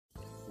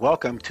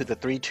Welcome to the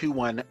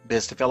 321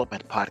 Biz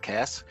Development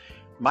Podcast.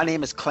 My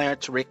name is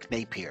Clarence Rick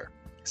Napier,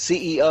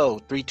 CEO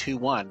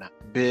 321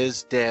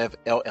 Biz Dev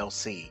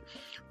LLC,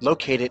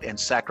 located in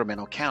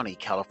Sacramento County,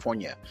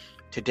 California.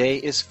 Today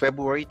is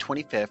February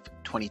 25th,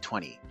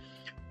 2020.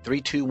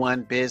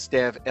 321 Biz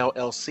Dev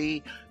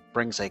LLC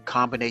brings a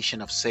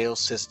combination of sales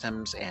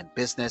systems and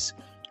business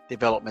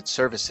development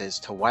services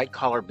to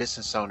white-collar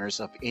business owners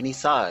of any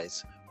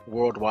size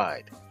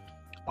worldwide.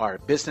 Our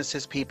business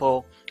is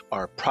people,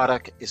 our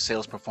product is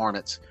sales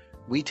performance.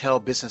 We tell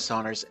business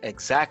owners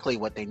exactly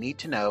what they need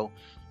to know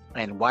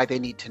and why they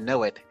need to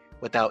know it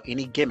without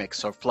any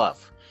gimmicks or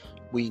fluff.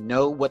 We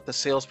know what the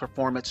sales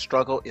performance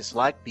struggle is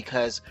like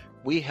because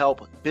we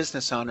help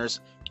business owners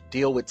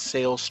deal with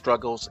sales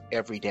struggles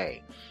every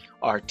day.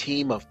 Our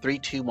team of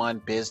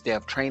 321 Biz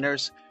Dev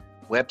trainers,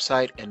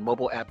 website and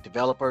mobile app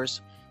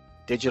developers,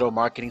 digital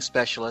marketing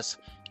specialists,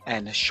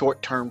 and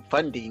short-term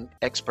funding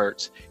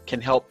experts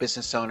can help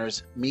business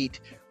owners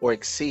meet or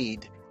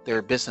exceed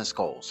their business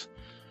goals.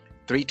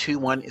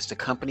 321 is the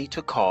company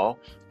to call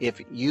if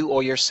you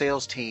or your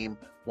sales team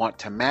want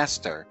to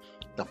master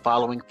the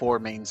following four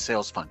main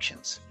sales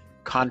functions: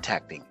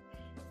 contacting,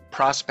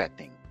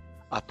 prospecting,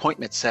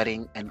 appointment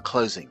setting, and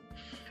closing.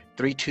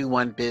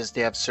 321 Biz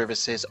Dev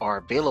services are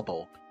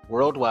available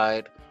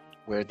worldwide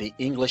where the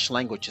English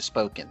language is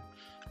spoken.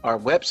 Our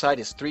website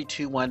is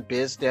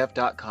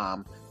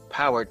 321bizdev.com,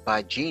 powered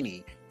by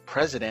Jeannie,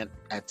 president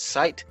at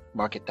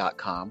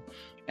sitemarket.com,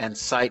 and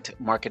Site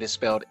Market is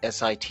spelled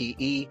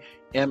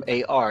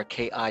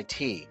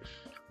SITEMARKIT.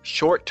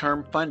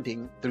 Short-term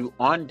funding through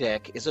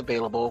OnDeck is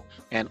available,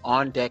 and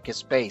OnDeck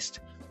is based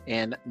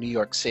in New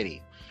York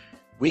City.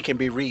 We can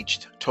be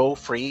reached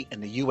toll-free in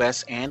the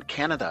U.S. and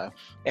Canada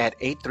at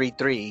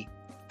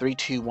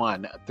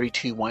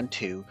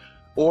 833-321-3212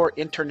 or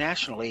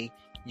internationally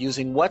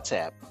using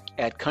WhatsApp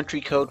at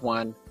country code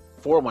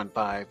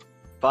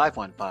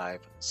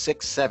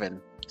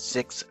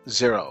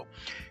 1-415-515-6760.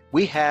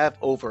 We have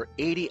over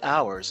 80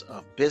 hours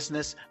of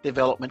business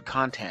development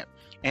content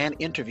and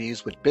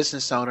interviews with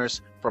business owners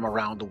from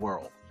around the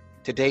world.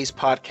 Today's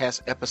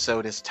podcast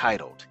episode is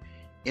titled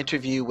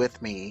Interview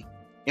with Me,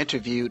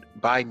 Interviewed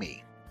by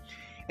Me.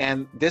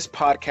 And this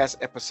podcast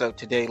episode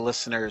today,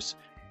 listeners,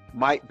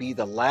 might be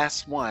the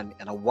last one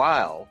in a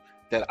while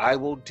that I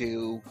will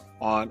do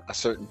on a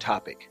certain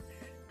topic.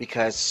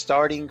 Because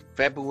starting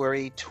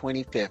February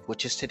 25th,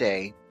 which is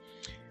today,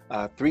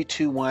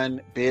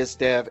 321 Biz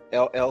Dev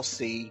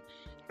LLC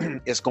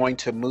is going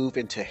to move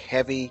into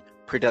heavy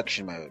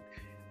production mode.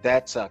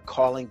 That's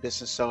calling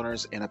business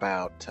owners in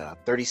about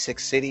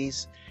 36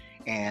 cities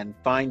and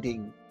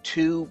finding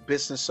two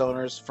business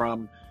owners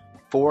from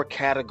four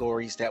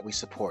categories that we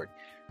support.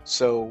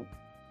 So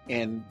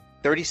in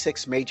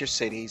 36 major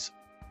cities,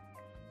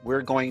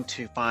 we're going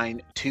to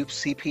find two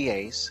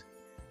CPAs,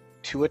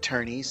 two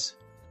attorneys,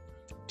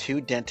 two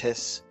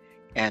dentists,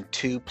 and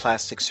two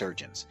plastic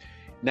surgeons.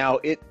 Now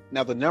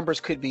the numbers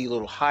could be a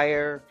little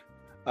higher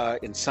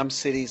in some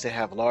cities that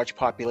have large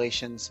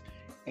populations,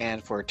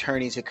 and for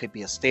attorneys it could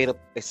be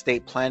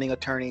estate planning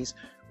attorneys,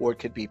 or it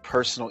could be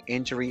personal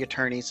injury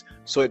attorneys.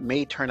 So it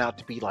may turn out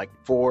to be like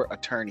 4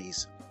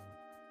 attorneys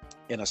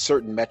in a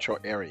certain metro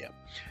area.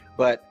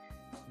 But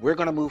we're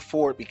going to move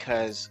forward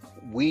because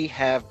we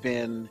have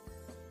been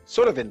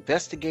sort of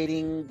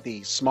investigating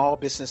the small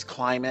business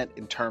climate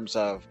in terms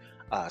of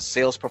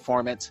sales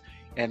performance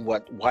and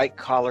what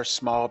white-collar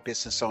small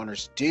business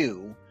owners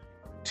do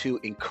to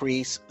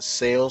increase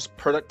sales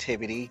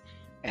productivity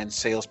and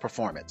sales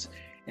performance.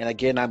 And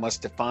again, I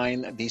must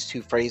define these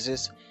two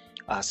phrases.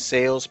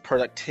 Sales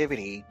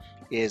productivity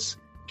is,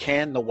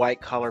 can the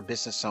white-collar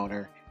business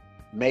owner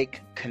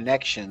make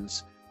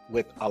connections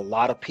with a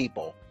lot of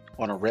people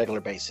on a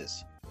regular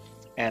basis?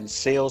 And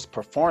sales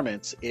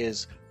performance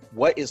is,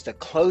 what is the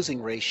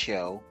closing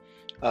ratio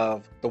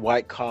of the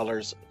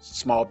white-collar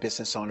small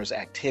business owners'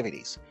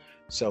 activities?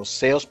 So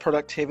sales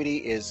productivity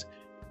is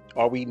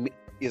the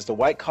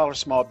white-collar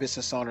small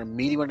business owner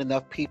meeting with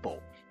enough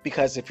people?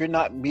 Because if you're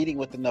not meeting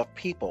with enough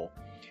people,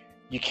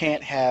 you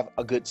can't have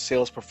a good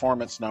sales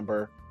performance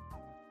number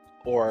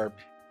or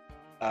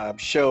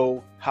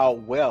show how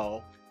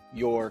well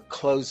your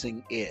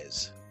closing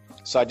is.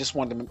 So I just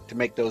wanted to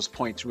make those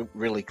points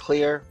really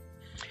clear.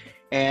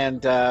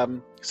 And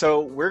so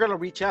we're going to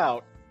reach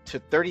out to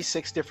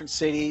 36 different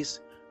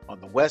cities on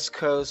the West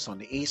Coast, on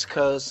the East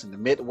Coast, in the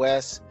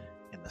Midwest,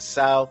 in the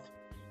South.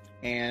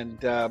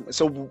 And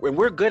so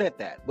we're good at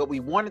that. But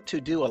we wanted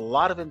to do a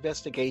lot of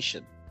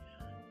investigation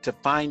to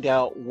find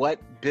out what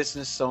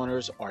business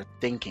owners are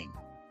thinking,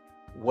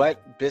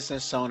 what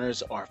business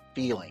owners are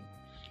feeling.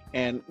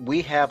 And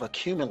we have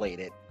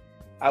accumulated,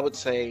 I would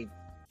say,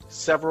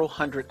 several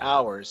hundred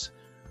hours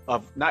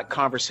of not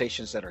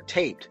conversations that are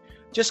taped,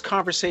 just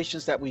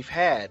conversations that we've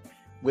had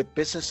with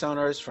business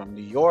owners from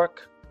New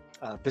York,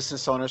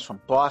 business owners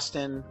from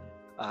Boston,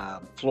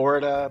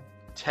 Florida,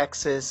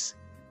 Texas,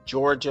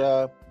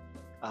 Georgia,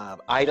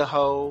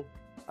 Idaho,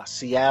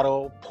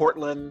 Seattle,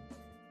 Portland,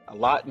 a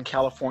lot in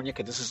California,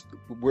 because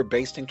we're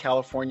based in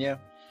California.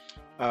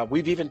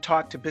 We've even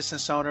talked to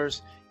business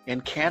owners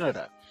in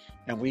Canada,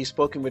 and we've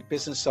spoken with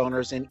business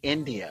owners in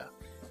India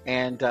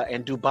and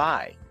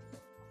Dubai.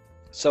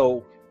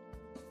 So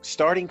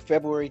starting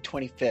February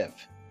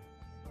 25th,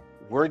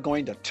 we're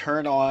going to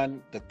turn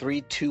on the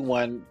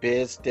 321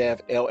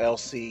 BizDev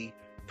LLC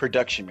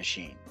production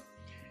machine.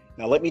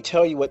 Now, let me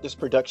tell you what this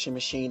production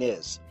machine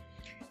is.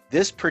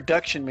 This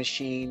production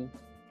machine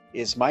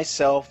is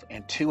myself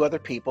and two other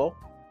people,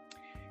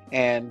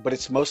 but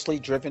it's mostly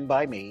driven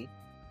by me.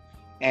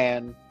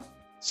 And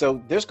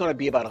so there's going to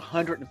be about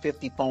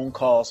 150 phone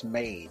calls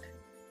made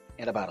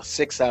in about a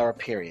 6-hour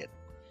period.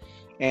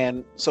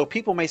 And so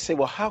people may say,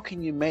 well, how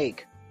can you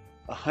make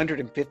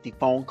 150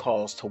 phone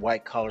calls to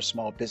white collar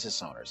small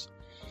business owners?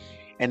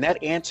 And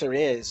that answer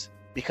is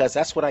because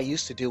that's what I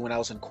used to do when I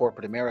was in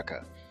corporate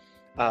America.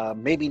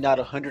 Maybe not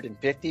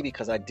 150,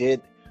 because I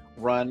did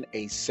run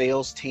a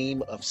sales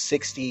team of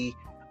 60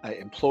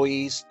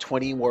 employees,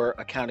 20 were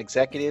account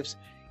executives,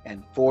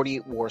 and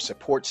 40 were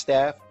support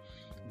staff.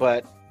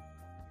 But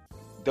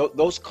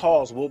those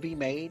calls will be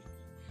made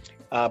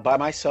by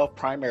myself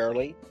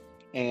primarily,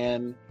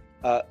 and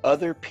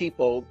other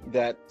people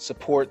that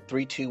support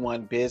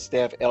 321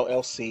 BizDev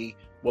LLC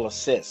will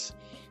assist.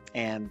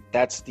 And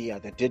that's the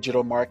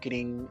digital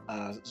marketing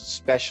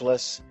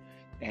specialist,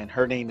 and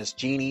her name is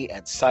Jeannie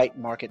at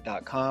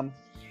sitemarket.com.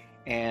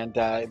 And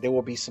there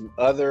will be some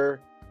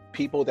other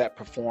people that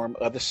perform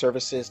other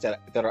services that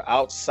are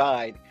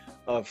outside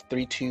of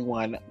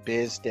 321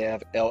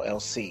 BizDev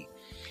LLC.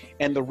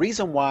 And the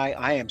reason why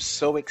I am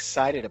so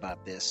excited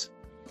about this,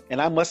 and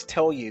I must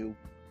tell you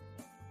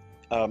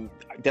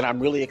that I'm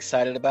really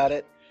excited about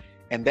it,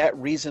 and that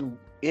reason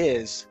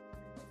is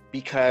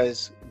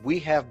because we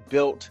have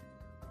built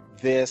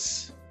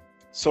this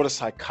sort of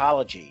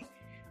psychology.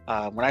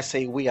 When I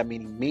say we, I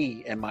mean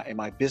me and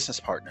my business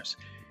partners.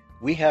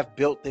 We have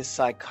built this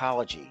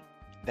psychology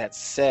that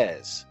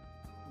says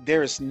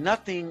there is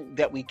nothing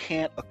that we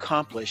can't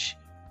accomplish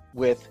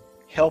with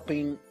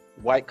helping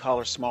white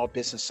collar small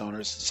business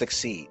owners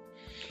succeed.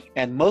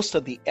 And most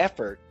of the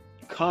effort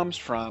comes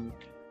from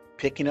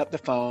picking up the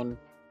phone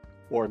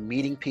or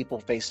meeting people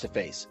face to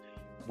face.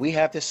 We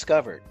have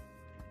discovered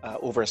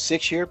over a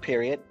 6-year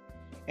period,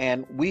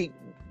 and we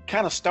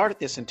kind of started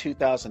this in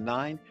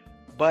 2009,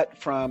 but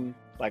from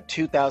like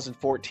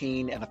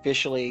 2014 and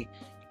officially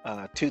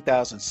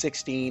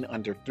 2016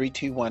 under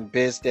 321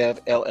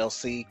 BizDev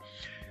LLC,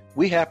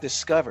 we have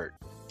discovered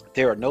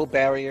there are no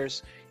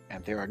barriers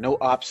and there are no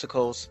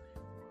obstacles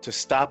to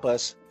stop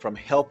us from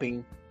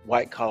helping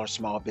white collar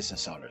small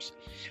business owners.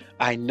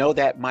 I know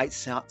that might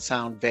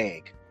sound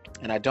vague,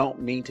 and I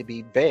don't mean to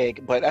be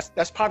vague, but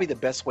that's probably the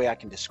best way I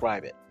can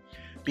describe it.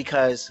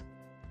 Because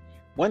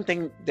one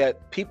thing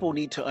that people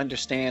need to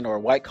understand, or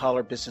white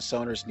collar business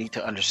owners need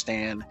to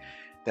understand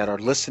that are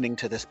listening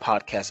to this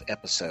podcast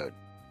episode,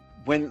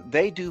 when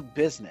they do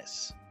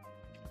business,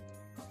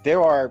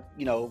 there are,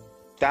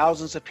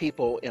 thousands of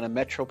people in a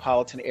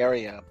metropolitan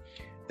area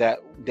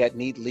that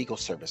need legal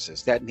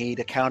services, that need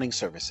accounting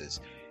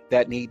services,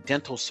 that need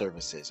dental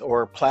services,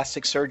 or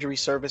plastic surgery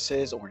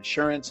services, or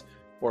insurance,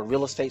 or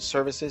real estate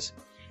services.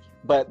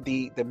 But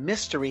the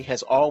mystery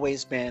has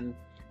always been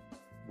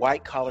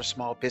white collar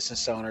small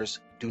business owners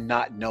do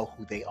not know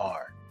who they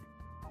are.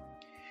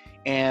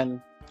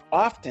 And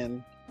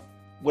often,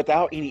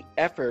 without any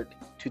effort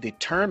to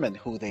determine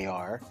who they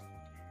are,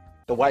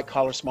 the white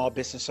collar small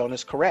business owner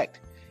is correct.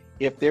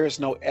 If there is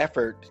no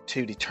effort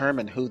to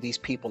determine who these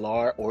people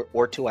are,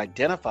 or to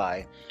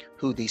identify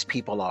who these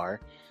people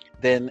are,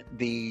 then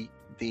the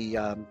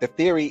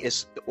theory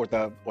is, or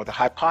the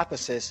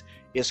hypothesis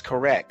is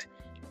correct,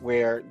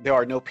 where there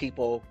are no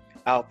people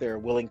out there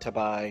willing to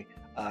buy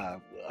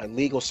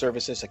legal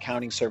services,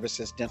 accounting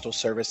services, dental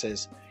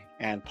services,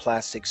 and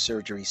plastic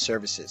surgery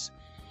services.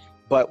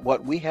 But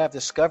what we have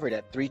discovered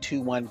at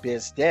 321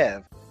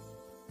 BizDev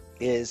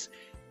is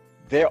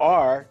there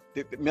are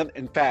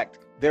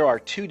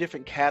two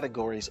different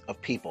categories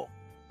of people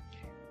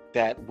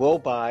that will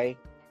buy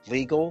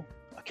legal,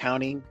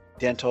 accounting,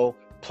 dental,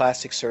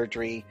 plastic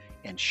surgery,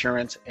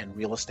 insurance, and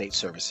real estate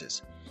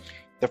services.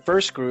 The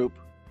first group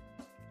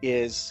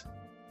is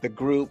the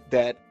group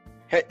that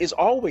is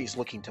always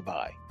looking to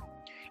buy.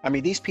 I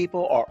mean, these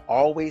people are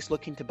always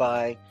looking to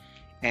buy,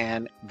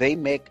 and they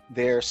make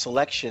their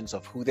selections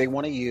of who they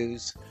want to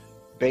use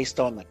based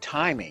on the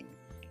timing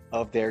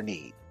of their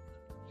need.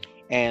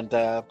 And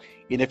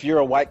if you're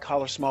a white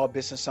collar small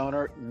business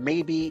owner,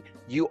 maybe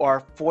you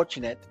are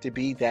fortunate to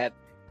be that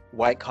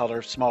white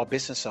collar small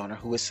business owner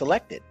who is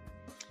selected.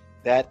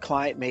 That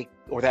client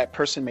that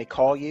person may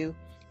call you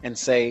and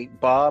say,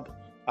 Bob,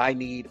 I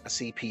need a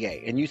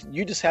CPA. And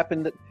you just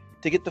happen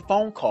to get the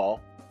phone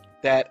call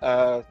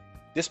that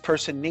this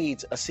person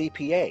needs a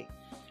CPA.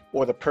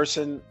 Or the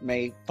person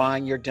may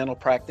find your dental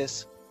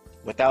practice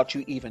without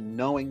you even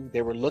knowing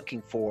they were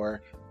looking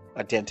for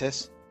a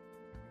dentist.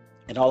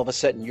 And all of a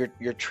sudden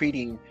you're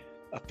treating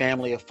a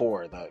family of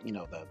 4,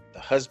 the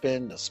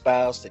husband, the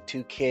spouse, the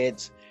 2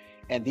 kids,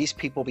 and these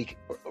people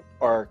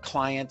are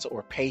clients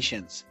or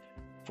patients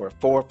for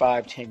 4,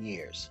 5, 10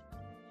 years.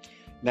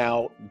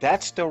 Now,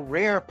 that's the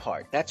rare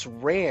part. That's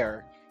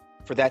rare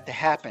for that to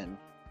happen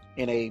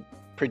in a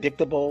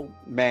predictable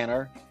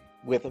manner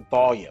with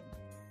volume.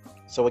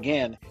 So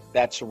again,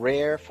 that's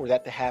rare for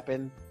that to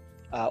happen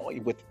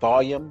with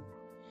volume.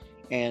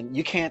 And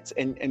you can't,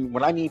 and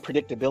when I mean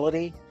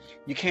predictability,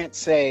 you can't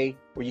say,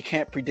 or you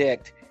can't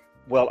predict,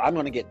 well, I'm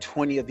going to get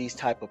 20 of these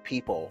type of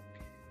people,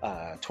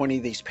 20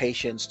 of these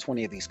patients,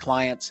 20 of these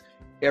clients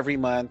every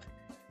month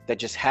that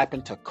just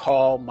happen to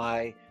call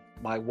my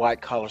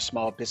white collar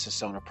small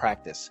business owner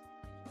practice.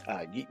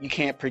 You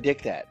can't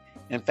predict that.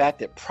 In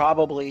fact, it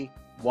probably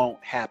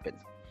won't happen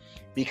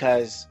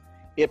because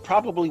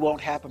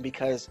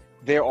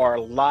there are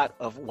a lot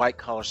of white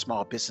collar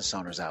small business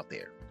owners out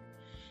there.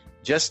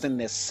 Just in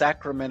this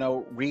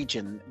Sacramento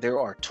region, there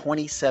are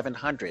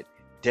 2,700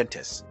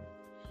 dentists.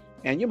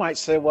 And you might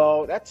say,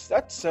 well, that's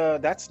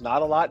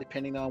not a lot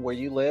depending on where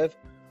you live,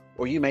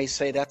 or you may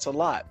say that's a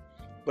lot.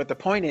 But the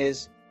point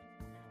is,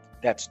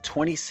 that's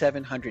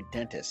 2,700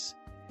 dentists.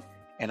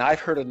 And I've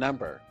heard a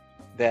number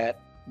that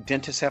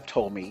dentists have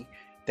told me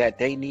that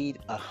they need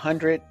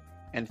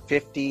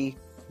 150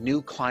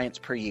 new clients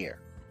per year.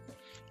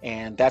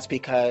 And that's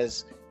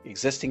because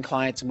existing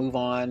clients move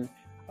on.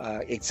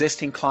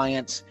 Existing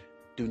clients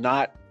do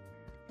not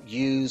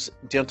use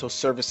dental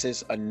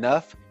services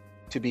enough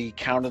to be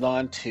counted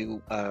on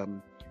to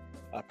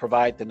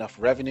provide enough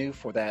revenue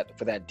for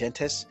that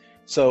dentist.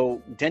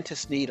 So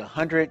dentists need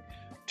 100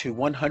 to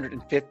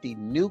 150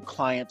 new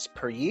clients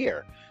per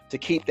year to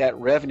keep that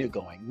revenue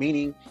going,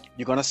 meaning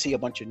you're going to see a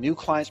bunch of new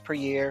clients per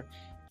year,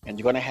 and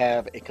you're going to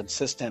have a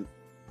consistent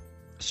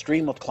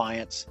stream of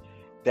clients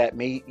that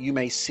you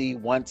may see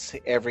once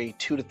every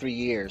 2 to 3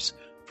 years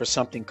for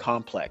something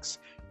complex,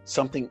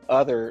 something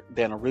other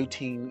than a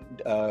routine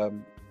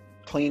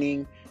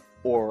cleaning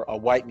or a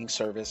whitening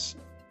service.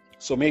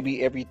 So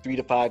maybe every 3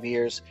 to 5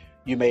 years,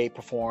 you may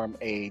perform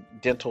a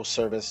dental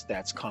service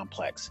that's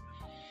complex.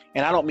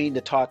 And I don't mean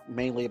to talk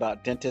mainly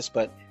about dentists,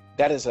 but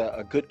that is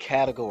a good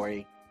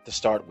category to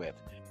start with.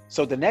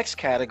 So the next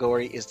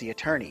category is the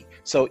attorney.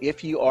 So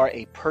if you are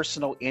a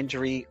personal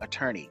injury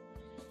attorney,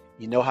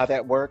 you know how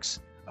that works.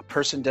 A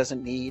person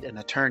doesn't need an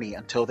attorney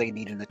until they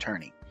need an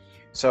attorney.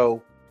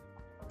 So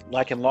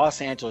like in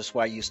Los Angeles,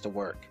 where I used to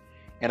work,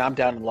 and I'm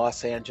down in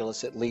Los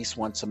Angeles at least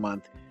once a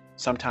month,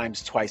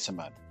 sometimes twice a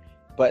month.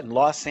 But in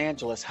Los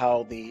Angeles,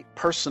 how the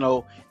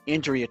personal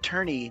injury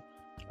attorney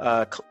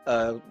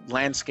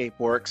landscape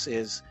works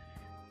is,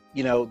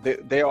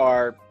 there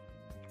are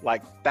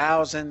like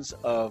thousands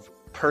of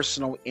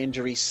personal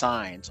injury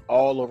signs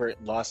all over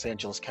Los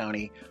Angeles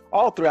County,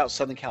 all throughout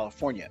Southern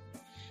California.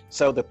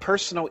 So the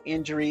personal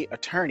injury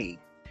attorney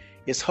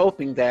is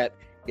hoping that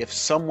if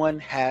someone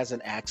has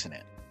an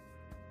accident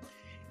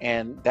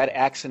and that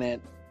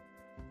accident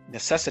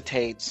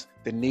necessitates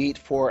the need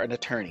for an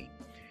attorney,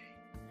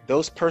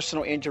 those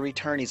personal injury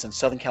attorneys in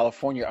Southern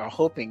California are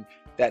hoping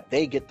that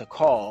they get the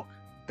call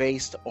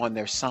based on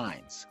their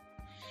signs.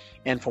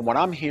 And from what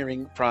I'm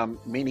hearing from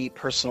many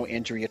personal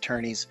injury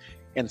attorneys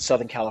in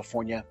Southern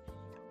California,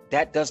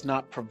 that does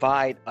not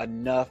provide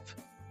enough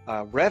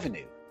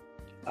revenue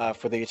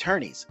for the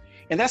attorneys.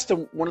 And that's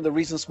one of the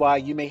reasons why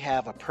you may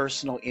have a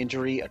personal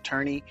injury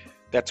attorney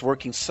that's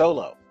working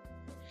solo,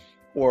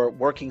 or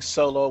working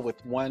solo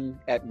with one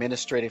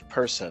administrative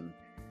person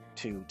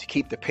to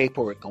keep the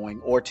paperwork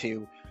going, or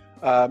to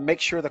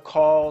make sure the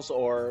calls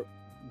are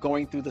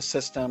going through the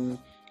system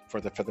for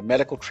the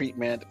medical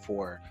treatment,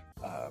 for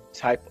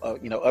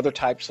other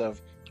types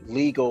of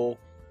legal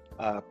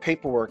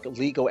paperwork,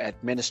 legal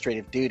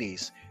administrative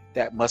duties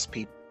that must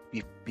be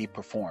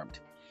performed.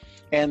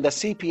 And the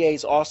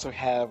CPAs also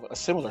have a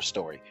similar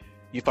story.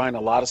 You find a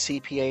lot of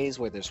CPAs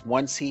where there's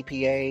one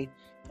CPA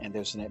and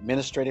there's an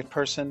administrative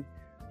person,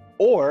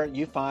 or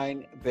you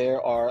find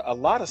there are a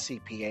lot of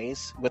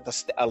CPAs with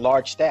a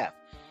large staff.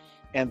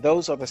 And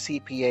those are the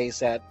CPAs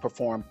that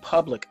perform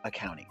public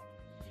accounting.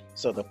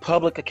 So the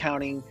public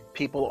accounting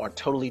people are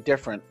totally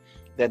different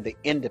than the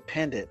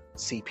independent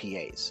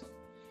CPAs.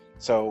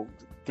 So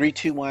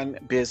 321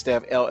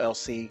 BizDev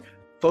LLC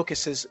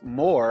focuses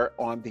more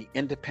on the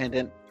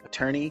independent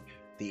attorney,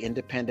 the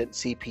independent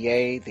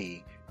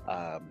CPA,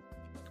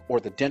 or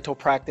the dental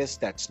practice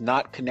that's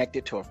not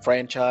connected to a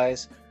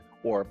franchise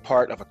or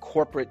part of a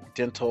corporate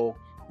dental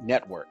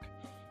network.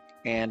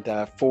 And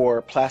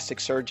for plastic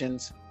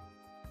surgeons,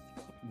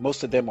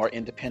 most of them are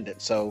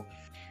independent. So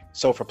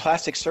for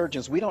plastic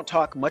surgeons, we don't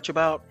talk much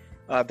about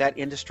that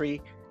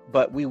industry,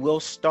 but we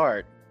will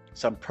start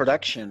some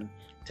production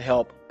to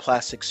help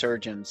plastic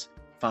surgeons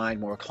find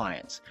more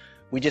clients.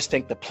 We just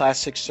think the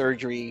plastic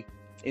surgery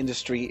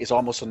industry is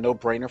almost a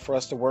no-brainer for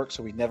us to work,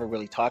 so we never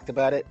really talked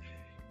about it.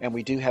 And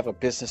we do have a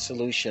business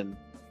solution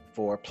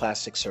for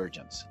plastic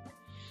surgeons.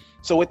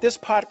 So what this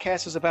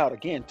podcast is about,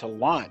 again, to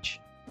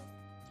launch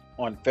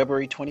on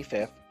February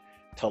 25th,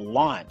 to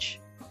launch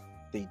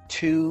the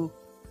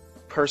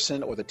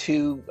two-person or the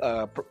two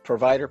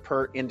provider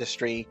per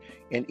industry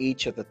in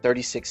each of the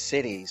 36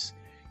 cities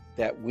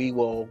that we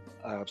will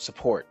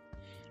support.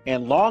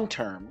 And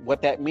long-term,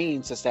 what that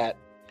means is that,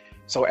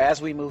 so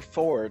as we move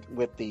forward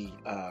with the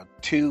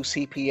two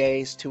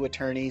CPAs, two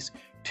attorneys,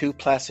 two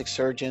plastic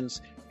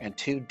surgeons, and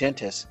 2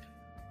 dentists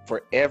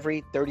for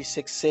every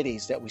 36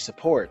 cities that we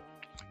support.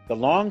 The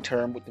long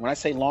term, when I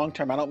say long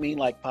term, I don't mean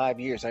like 5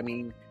 years, I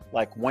mean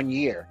like 1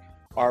 year.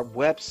 Our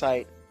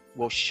website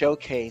will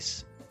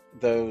showcase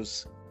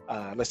those,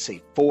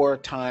 4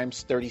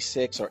 times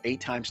 36 or 8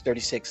 times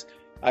 36.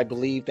 I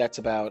believe that's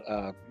about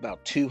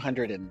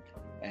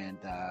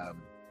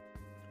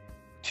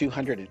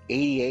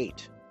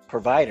 288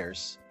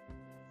 providers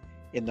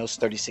in those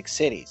 36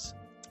 cities,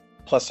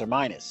 plus or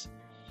minus.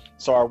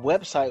 So our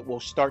website will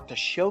start to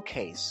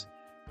showcase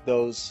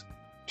those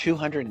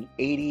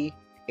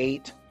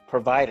 288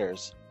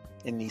 providers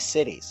in these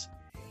cities.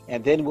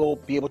 And then we'll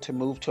be able to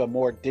move to a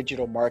more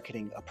digital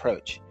marketing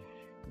approach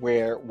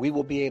where we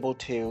will be able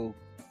to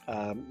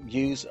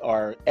use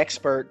our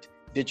expert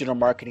digital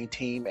marketing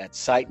team at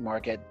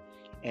SiteMarket.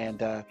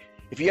 And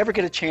if you ever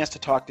get a chance to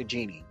talk to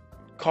Jeannie,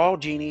 call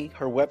Jeannie.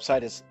 Her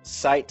website is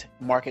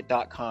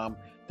sitemarkit.com.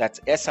 That's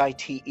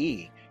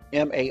SiteMarkit.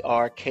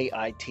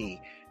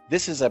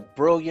 This is a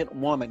brilliant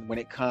woman when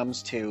it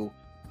comes to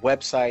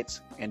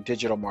websites and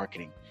digital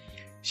marketing.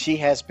 She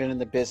has been in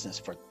the business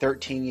for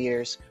 13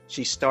 years.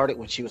 She started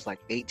when she was like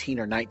 18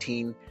 or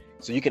 19.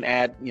 So you can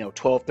add,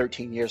 12,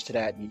 13 years to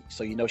that.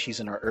 So you know she's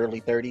in her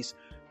early 30s.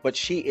 But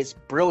she is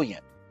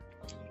brilliant.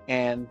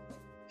 And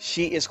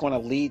she is going to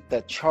lead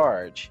the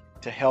charge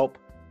to help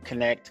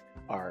connect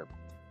our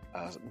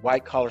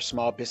white-collar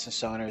small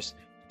business owners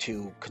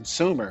to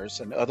consumers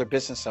and other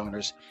business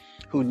owners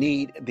who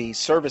need the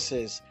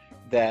services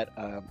that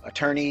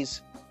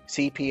attorneys,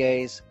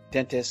 CPAs,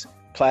 dentists,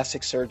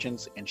 plastic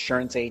surgeons,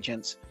 insurance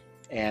agents,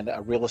 and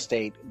real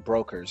estate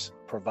brokers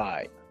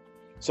provide.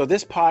 So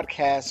this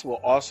podcast will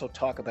also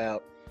talk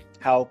about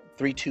how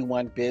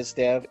 321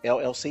 BizDev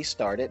LLC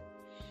started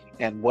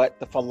and what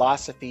the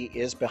philosophy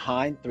is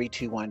behind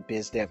 321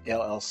 BizDev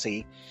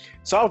LLC.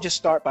 So I'll just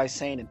start by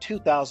saying in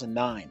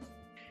 2009,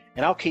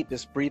 and I'll keep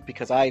this brief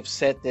because I've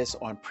said this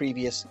on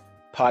previous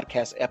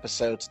podcast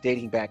episodes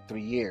dating back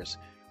 3 years.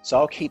 So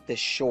I'll keep this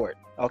short.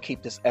 I'll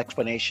keep this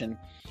explanation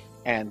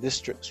and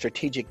this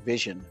strategic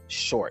vision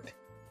short.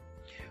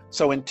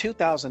 So in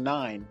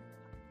 2009,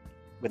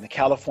 when the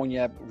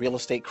California real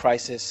estate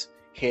crisis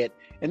hit,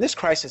 and this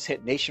crisis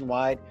hit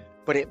nationwide,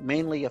 but it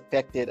mainly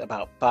affected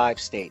about 5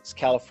 states,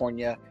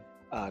 California,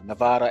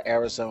 Nevada,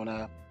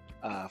 Arizona,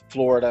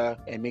 Florida,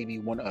 and maybe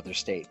one other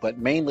state. But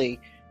mainly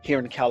here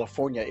in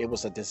California, it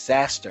was a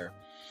disaster.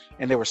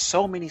 And there were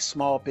so many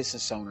small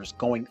business owners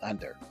going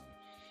under.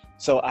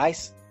 So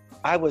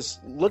I was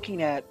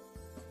looking at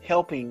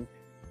helping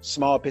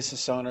small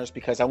business owners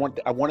because I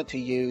wanted to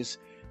use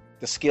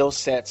the skill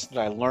sets that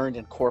I learned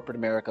in corporate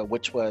America,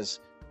 which was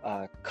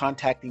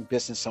contacting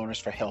business owners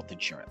for health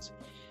insurance.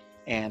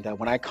 And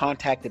when I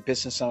contacted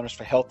business owners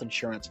for health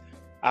insurance,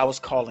 I was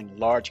calling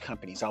large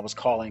companies. I was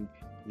calling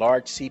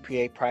large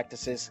CPA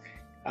practices.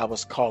 I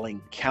was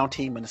calling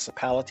county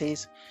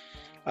municipalities.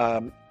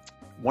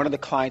 One of the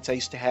clients I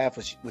used to have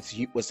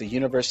was the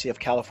University of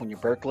California,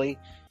 Berkeley.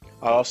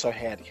 I also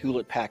had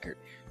Hewlett Packard.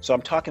 So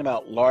I'm talking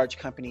about large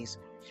companies.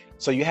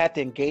 So you had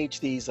to engage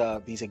these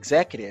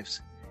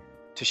executives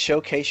to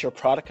showcase your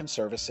product and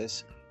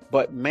services,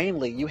 but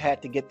mainly you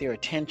had to get their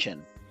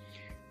attention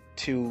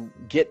to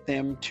get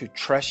them to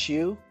trust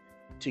you,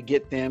 to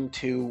get them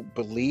to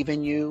believe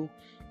in you,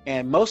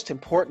 and most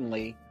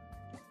importantly,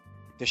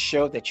 to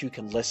show that you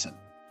can listen.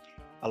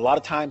 A lot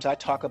of times I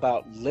talk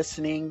about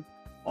listening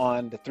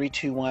on the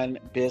 321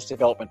 Biz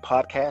Development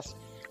Podcast.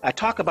 I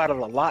talk about it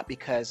a lot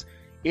because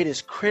it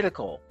is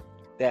critical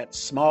that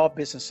small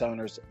business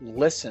owners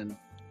listen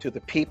to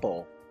the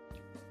people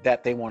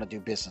that they want to do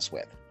business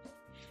with.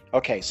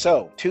 Okay,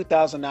 so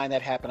 2009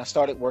 that happened. I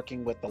started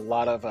working with a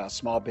lot of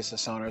small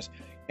business owners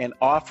and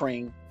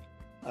offering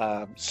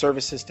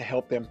services to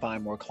help them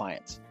find more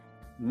clients.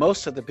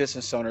 Most of the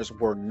business owners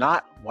were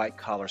not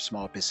white-collar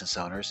small business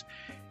owners.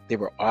 They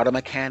were auto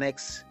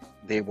mechanics,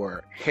 they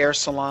were hair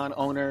salon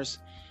owners,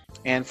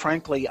 and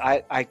frankly,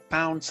 I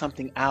found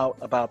something out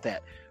about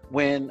that.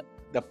 When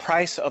the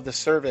price of the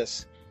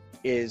service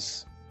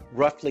is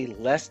roughly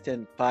less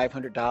than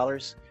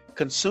 $500,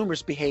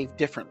 consumers behave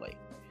differently.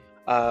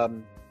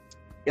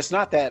 It's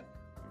not that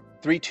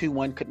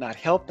 321 could not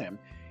help them.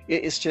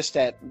 It's just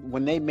that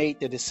when they made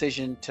the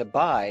decision to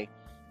buy,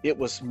 it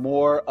was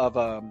more of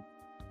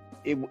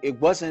it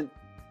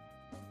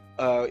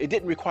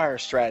didn't require a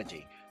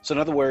strategy. So in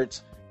other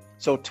words,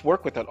 so to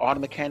work with an auto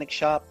mechanic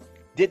shop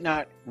did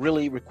not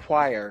really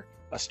require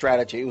a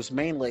strategy. It was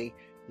mainly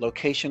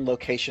location,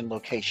 location,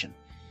 location.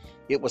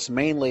 It was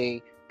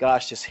mainly,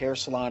 gosh, this hair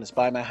salon is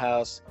by my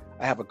house.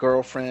 I have a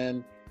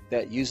girlfriend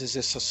that uses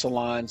this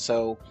salon.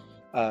 So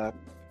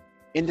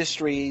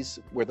industries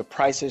where the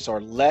prices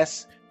are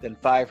less than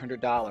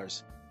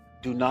 $500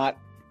 do not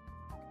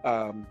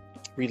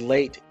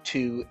relate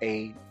to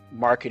a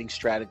marketing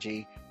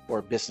strategy or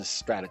a business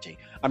strategy.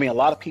 I mean, a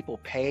lot of people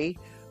pay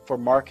for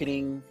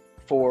marketing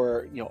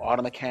for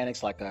auto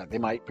mechanics, like they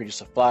might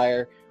produce a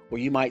flyer, or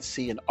you might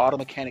see an auto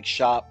mechanic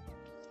shop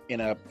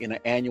in an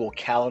annual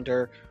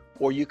calendar,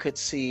 or you could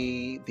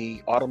see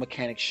the auto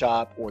mechanic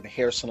shop or the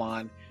hair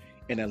salon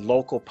in a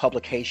local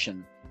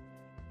publication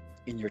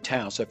in your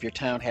town. So if your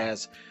town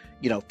has,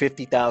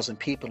 50,000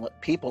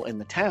 people in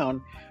the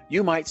town,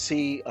 you might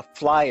see a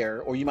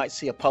flyer, or you might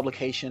see a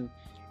publication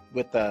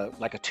with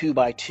like a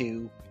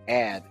 2x2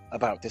 ad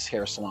about this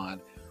hair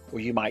salon, or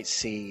you might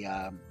see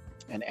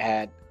an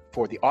ad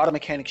for the auto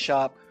mechanic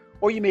shop,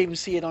 or you may even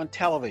see it on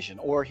television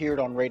or hear it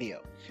on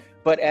radio.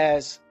 But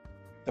as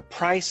the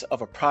price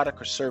of a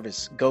product or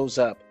service goes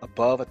up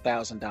above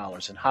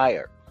 $1,000 and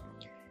higher,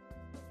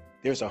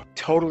 there's a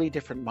totally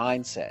different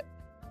mindset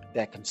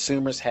that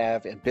consumers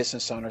have and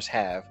business owners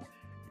have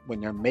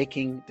when they're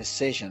making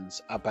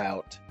decisions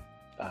about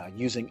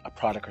using a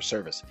product or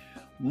service.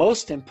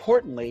 Most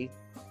importantly,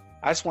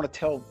 I just want to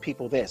tell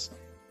people this: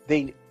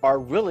 they are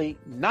really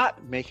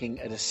not making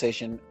a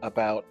decision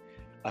about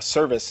a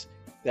service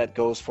that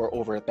goes for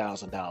over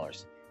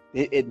 $1,000.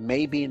 It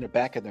may be in the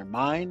back of their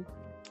mind,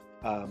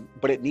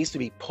 but it needs to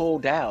be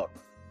pulled out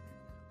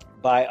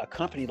by a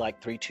company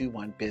like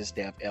 321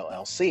 BizDev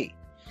LLC.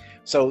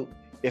 So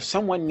if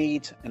someone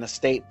needs an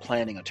estate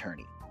planning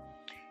attorney,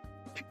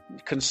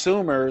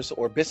 consumers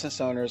or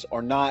business owners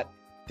are not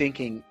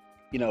thinking,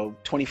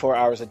 24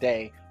 hours a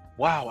day,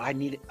 wow, I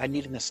need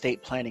an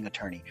estate planning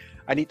attorney.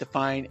 I need to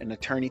find an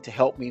attorney to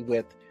help me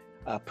with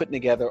putting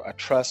together a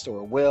trust or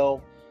a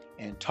will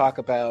and talk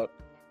about,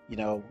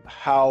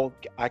 how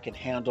I can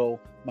handle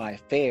my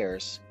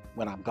affairs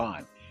when I'm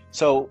gone.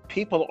 So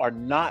people are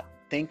not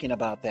thinking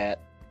about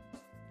that.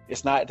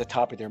 It's not at the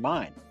top of their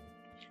mind.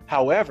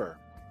 However,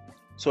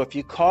 so if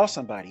you call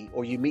somebody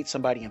or you meet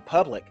somebody in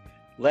public,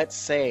 let's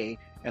say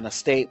an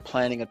estate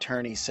planning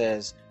attorney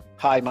says,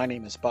 "Hi, my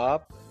name is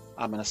Bob.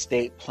 I'm an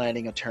estate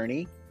planning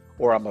attorney,"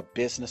 or "I'm a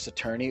business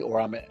attorney," or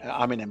I'm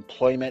an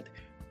employment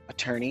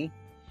attorney.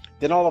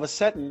 Then all of a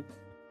sudden,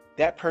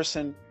 that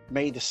person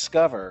may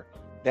discover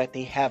that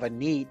they have a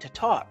need to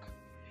talk.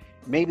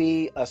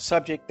 Maybe a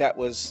subject that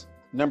was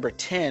number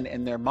 10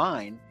 in their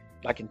mind,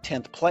 like in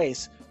 10th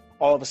place,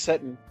 all of a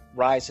sudden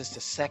rises to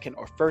second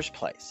or first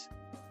place.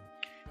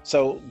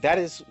 So that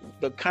is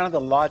the kind of the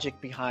logic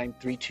behind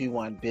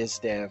 321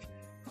 BizDev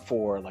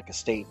for like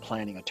estate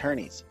planning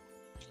attorneys.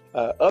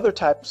 Other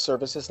type of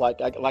services,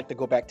 like I like to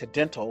go back to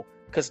dental,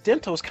 because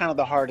dental is kind of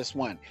the hardest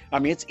one. I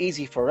mean, it's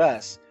easy for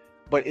us,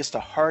 but it's the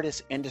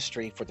hardest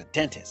industry for the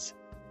dentists.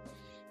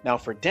 Now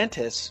for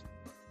dentists,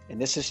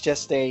 and this is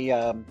just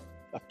a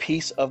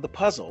piece of the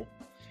puzzle,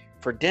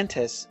 for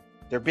dentists,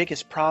 their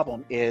biggest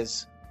problem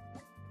is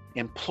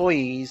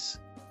employees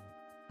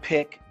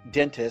pick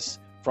dentists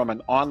from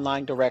an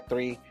online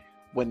directory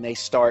when they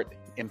start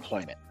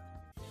employment.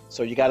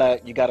 So you got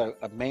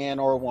a man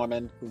or a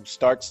woman who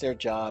starts their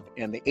job,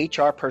 and the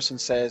HR person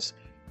says,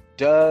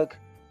 "Doug,"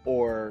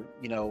 or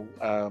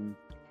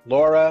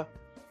 "Laura,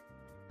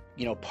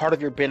 part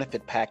of your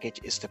benefit package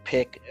is to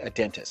pick a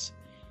dentist."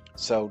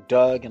 So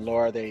Doug and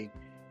Laura, they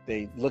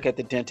look at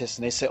the dentist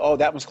and they say, "Oh,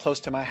 that one's close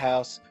to my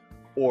house,"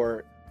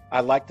 or "I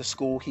like the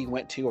school he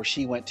went to or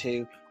she went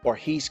to," or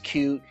 "He's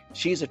cute,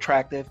 she's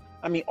attractive."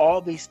 I mean,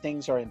 all these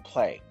things are in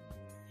play.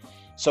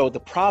 So the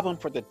problem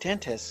for the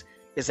dentist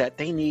is that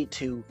they need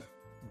to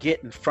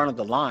get in front of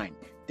the line.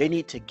 They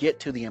need to get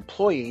to the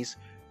employees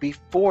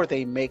before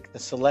they make the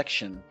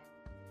selection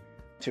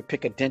to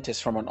pick a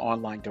dentist from an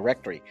online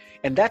directory.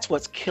 And that's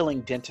what's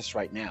killing dentists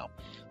right now.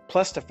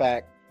 Plus the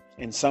fact,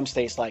 in some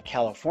states like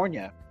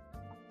California,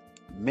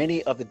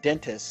 many of the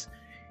dentists,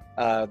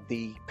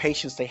 the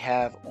patients they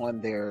have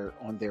on their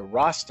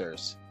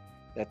rosters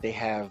that they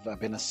have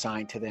been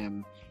assigned to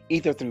them,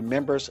 either through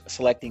members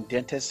selecting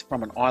dentists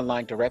from an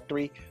online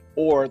directory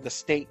or the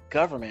state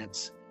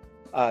governments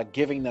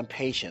giving them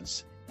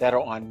patients that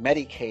are on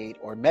Medicaid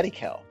or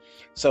Medi-Cal.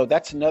 So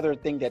that's another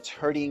thing that's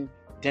hurting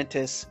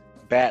dentists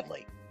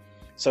badly.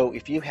 So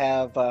if you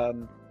have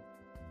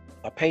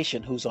a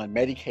patient who's on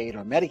Medicaid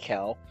or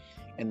Medi-Cal,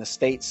 and the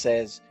state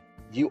says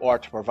you are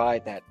to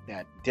provide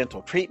that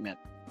dental treatment,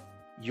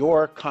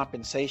 your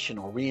compensation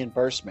or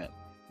reimbursement,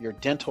 your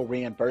dental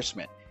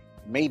reimbursement,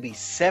 may be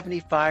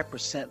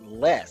 75%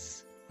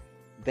 less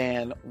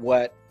than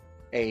what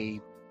a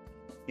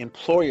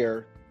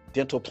employer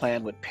dental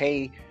plan would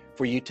pay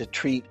for you to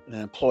treat an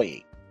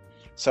employee.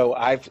 So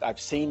I've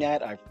seen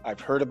that, I've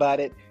heard about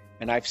it,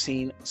 and I've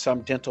seen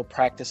some dental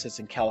practices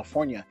in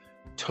California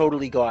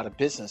totally go out of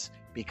business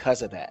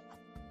because of that.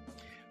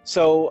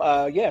 So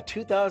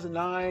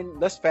 2009,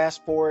 let's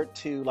fast forward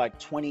to like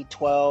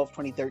 2012,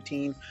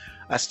 2013.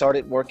 I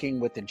started working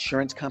with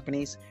insurance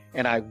companies,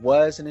 and I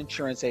was an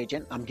insurance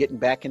agent. I'm getting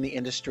back in the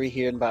industry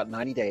here in about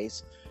 90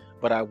 days,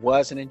 but I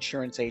was an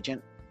insurance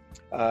agent.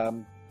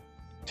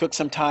 Took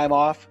some time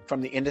off from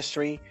the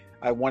industry.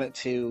 I wanted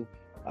to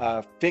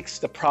fix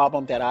the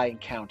problem that I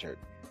encountered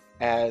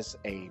as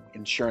an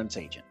insurance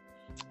agent.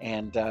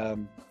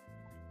 And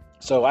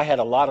so I had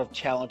a lot of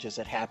challenges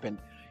that happened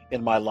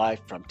in my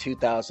life from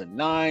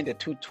 2009 to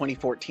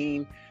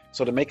 2014.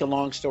 So to make a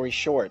long story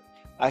short,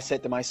 I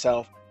said to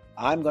myself,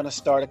 I'm going to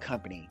start a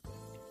company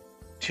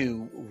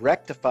to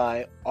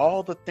rectify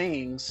all the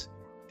things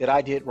that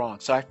I did wrong.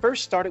 So I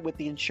first started with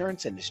the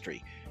insurance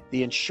industry.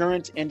 The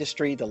insurance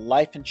industry, the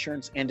life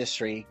insurance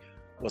industry,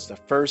 was the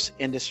first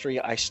industry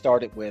I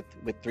started with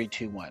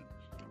 321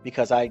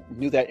 because I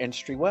knew that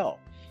industry well.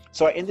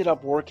 So I ended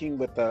up working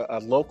with a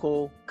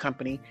local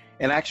company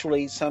and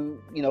actually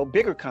some,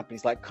 bigger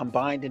companies like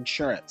Combined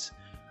Insurance.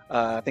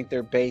 I think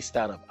they're based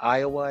out of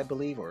Iowa, I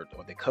believe, or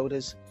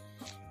Dakotas.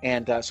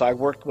 And so I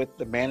worked with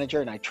the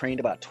manager and I trained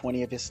about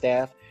 20 of his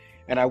staff,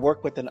 and I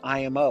worked with an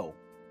IMO.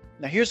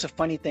 Now, here's the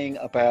funny thing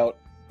about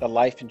the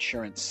life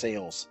insurance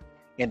sales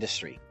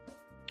industry.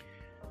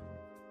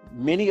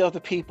 Many of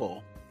the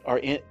people are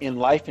in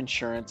life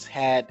insurance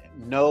had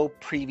no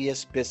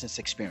previous business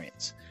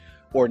experience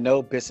or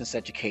no business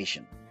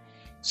education.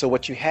 So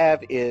what you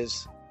have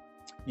is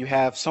you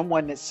have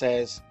someone that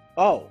says,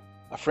 oh,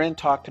 a friend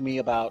talked to me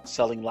about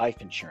selling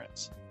life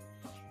insurance.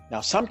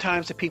 Now,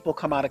 sometimes the people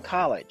come out of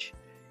college,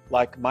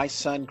 like my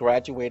son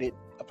graduated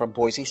from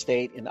Boise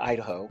State in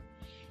Idaho,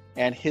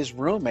 and his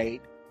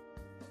roommate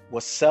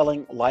was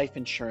selling life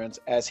insurance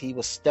as he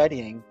was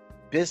studying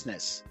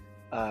business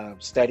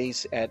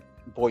studies at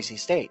Boise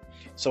State.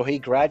 So he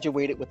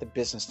graduated with a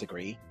business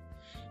degree,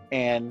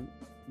 and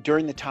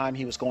during the time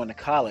he was going to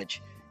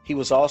college, he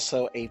was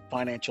also a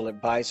financial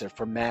advisor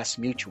for Mass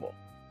Mutual.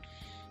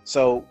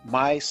 So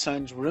my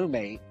son's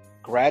roommate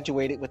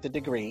graduated with a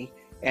degree,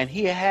 and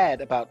he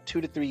had about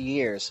 2 to 3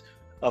 years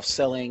of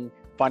selling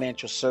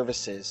financial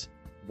services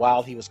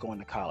while he was going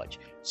to college.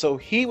 So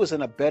he was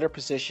in a better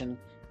position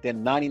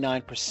than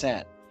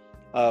 99%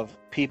 of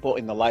people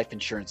in the life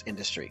insurance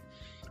industry.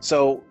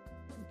 So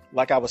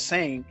like I was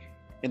saying,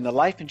 in the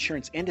life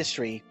insurance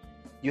industry,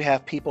 you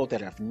have people that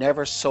have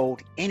never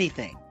sold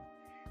anything.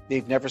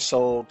 They've never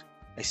sold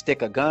a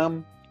stick of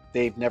gum.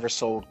 They've never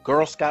sold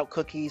Girl Scout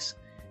cookies,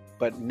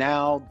 but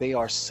now they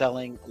are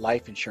selling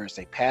life insurance.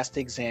 They passed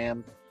the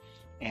exam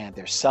and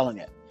they're selling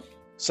it.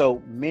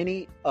 So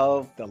many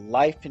of the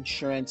life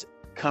insurance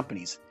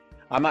companies,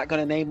 I'm not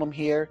going to name them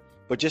here,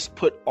 but just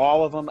put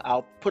all of them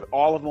out, put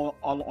all of them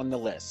on the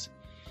list.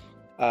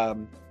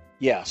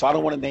 So I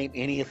don't want to name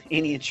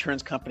any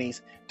insurance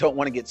companies, don't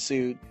want to get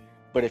sued.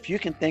 But if you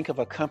can think of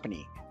a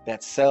company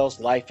that sells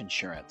life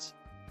insurance,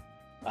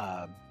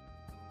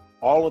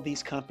 all of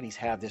these companies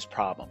have this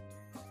problem.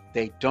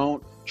 They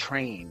don't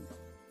train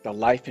the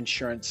life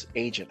insurance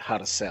agent how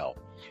to sell.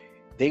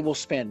 They will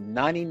spend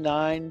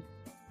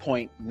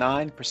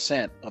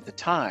 99.9% of the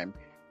time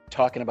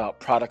talking about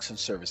products and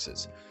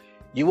services.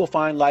 You will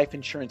find life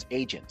insurance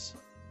agents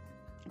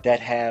that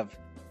have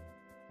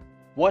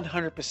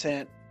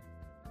 100%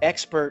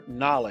 expert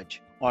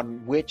knowledge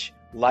on which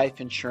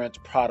life insurance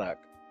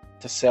product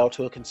to sell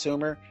to a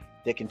consumer.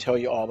 They can tell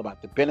you all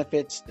about the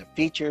benefits, the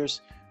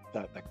features,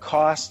 the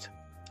cost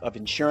of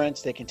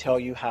insurance. They can tell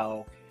you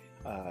how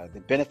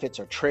the benefits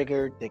are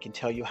triggered. They can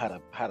tell you how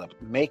to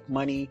make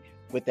money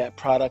with that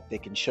product. They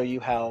can show you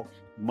how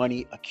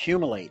money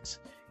accumulates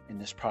in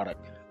this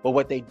product. But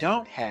what they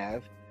don't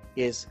have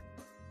is,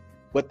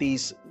 what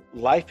these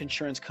life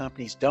insurance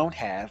companies don't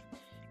have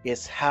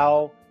is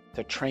how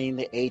to train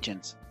the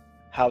agents,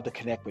 how to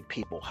connect with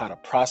people, how to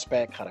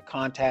prospect, how to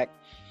contact,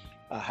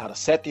 how to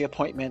set the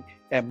appointment,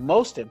 and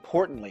most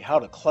importantly, how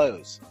to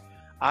close.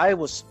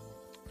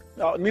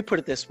 Let me put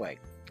it this way.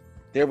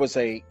 There was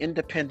a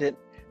independent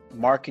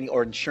marketing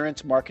or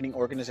insurance marketing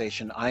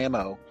organization,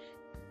 IMO,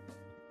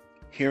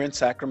 here in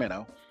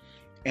Sacramento.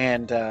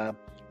 And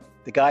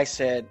the guy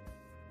said,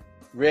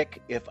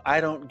 Rick, if I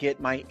don't get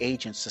my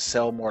agents to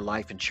sell more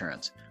life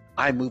insurance,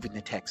 I'm moving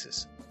to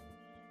Texas.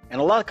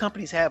 And a lot of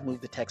companies have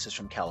moved to Texas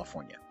from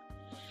California.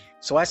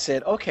 So I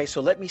said, okay,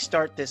 so let me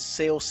start this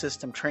sales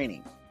system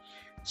training.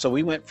 So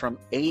we went from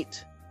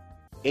 8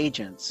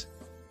 agents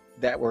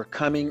that were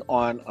coming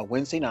on a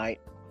Wednesday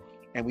night,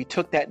 and we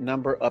took that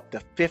number up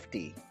to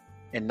 50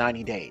 in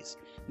 90 days.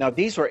 Now,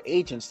 these were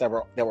agents that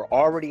were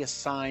already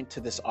assigned to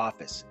this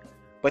office,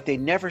 but they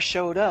never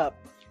showed up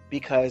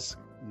because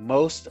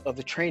most of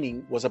the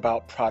training was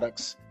about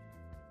products,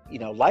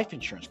 life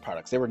insurance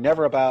products. They were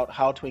never about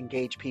how to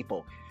engage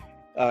people.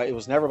 It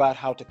was never about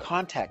how to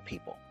contact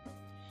people.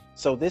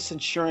 So this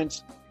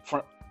insurance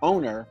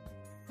owner,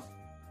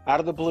 out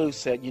of the blue,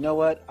 said, you know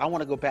what? I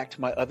want to go back to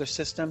my other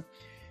system.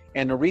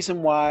 And the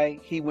reason why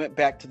he went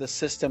back to the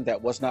system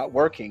that was not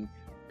working,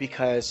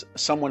 because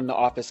someone in the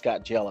office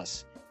got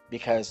jealous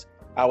because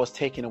I was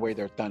taking away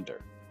their thunder.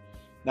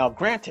 Now,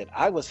 granted,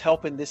 I was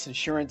helping this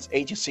insurance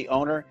agency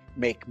owner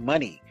make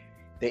money.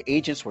 The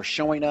agents were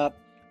showing up.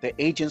 The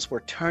agents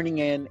were turning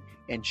in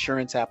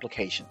insurance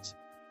applications.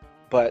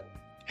 But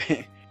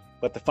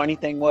the funny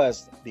thing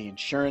was, the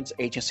insurance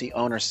agency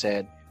owner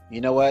said,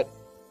 you know what?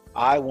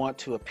 I want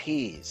to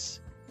appease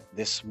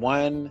this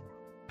one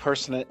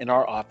person in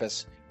our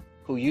office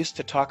who used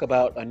to talk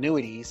about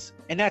annuities,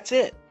 and that's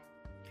it.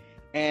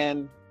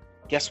 And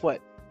guess what?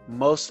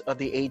 Most of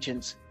the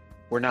agents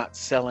were not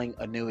selling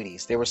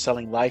annuities. They were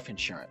selling life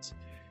insurance.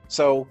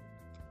 So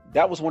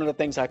that was one of the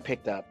things I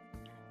picked up.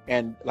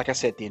 And like I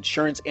said, the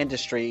insurance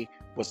industry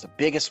was the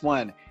biggest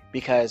one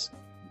because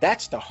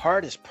that's the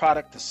hardest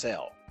product to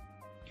sell.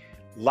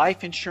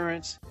 Life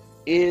insurance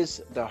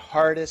is the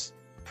hardest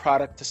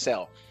product to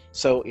sell.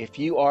 So if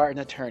you are an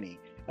attorney,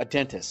 a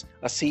dentist,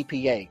 a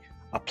CPA,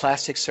 a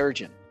plastic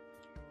surgeon.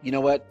 You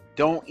know what?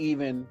 Don't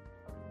even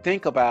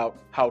think about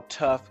how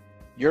tough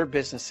your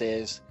business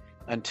is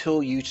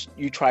until you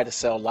try to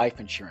sell life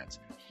insurance.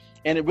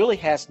 And it really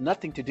has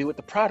nothing to do with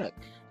the product.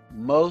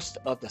 Most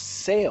of the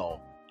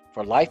sale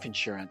for life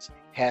insurance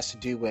has to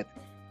do with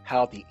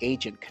how the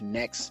agent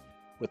connects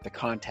with the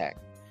contact,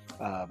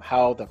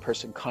 how the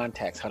person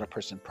contacts, how the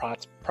person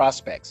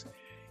prospects,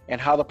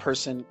 and how the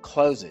person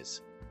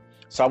closes.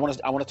 So I want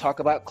to talk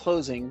about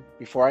closing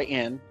before I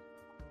end.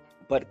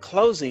 But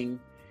closing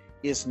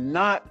is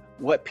not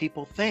what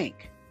people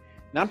think.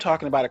 Now I'm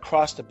talking about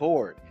across the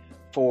board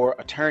for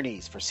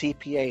attorneys, for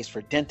CPAs,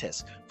 for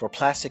dentists, for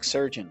plastic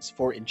surgeons,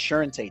 for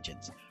insurance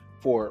agents,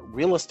 for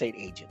real estate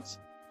agents.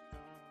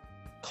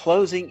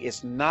 Closing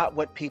is not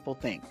what people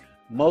think.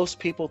 Most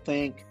people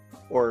think,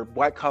 or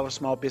white collar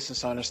small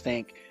business owners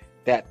think,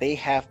 that they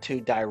have to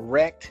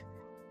direct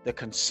the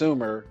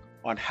consumer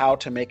on how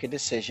to make a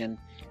decision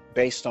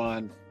based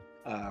on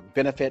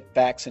benefit,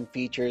 facts and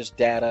features,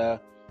 data,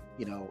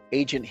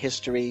 agent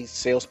history,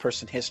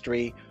 salesperson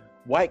history,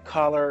 white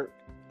collar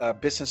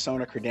business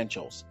owner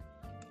credentials.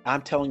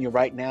 I'm telling you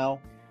right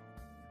now,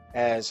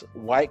 as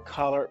white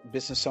collar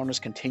business owners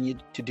continue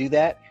to do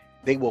that,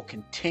 they will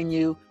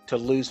continue to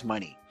lose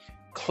money.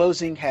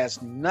 Closing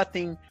has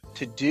nothing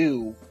to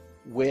do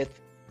with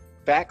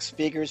facts,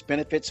 figures,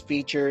 benefits,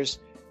 features,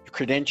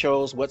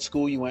 credentials, what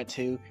school you went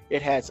to.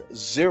 It has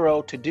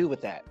zero to do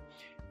with that.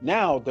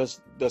 Now,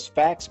 does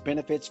facts,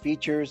 benefits,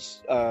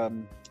 features,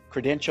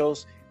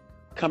 credentials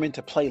come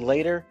into play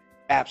later?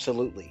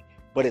 Absolutely.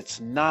 But it's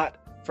not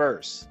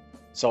first.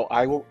 So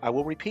I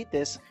will repeat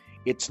this.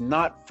 It's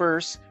not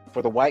first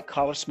for the white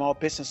collar small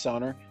business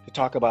owner to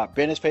talk about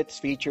benefits,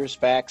 features,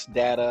 facts,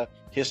 data,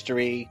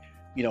 history,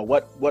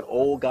 what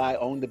old guy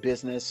owned the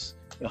business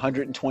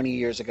 120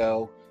 years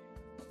ago.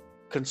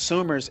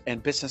 Consumers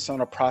and business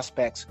owner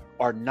prospects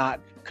are not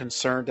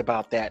concerned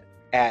about that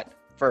at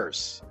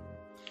first.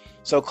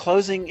 So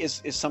closing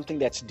is something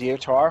that's dear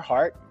to our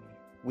heart.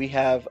 We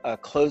have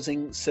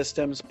closing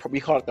systems.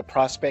 We call it the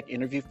prospect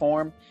interview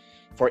form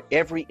for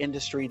every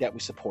industry that we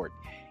support.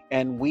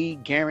 And we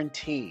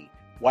guarantee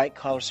white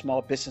collar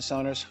small business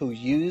owners who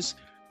use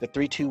the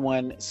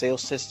 321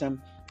 sales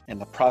system and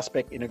the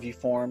prospect interview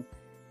form,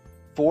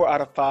 4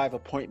 out of 5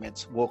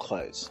 appointments will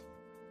close.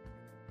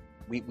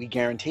 We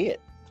guarantee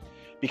it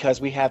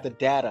because we have the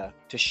data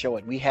to show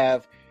it. We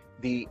have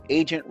the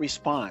agent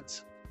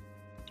response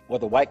or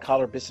the white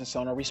collar business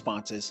owner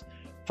responses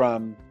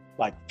from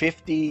like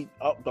 50,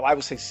 I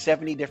would say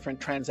 70 different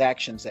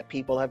transactions that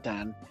people have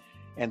done.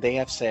 And they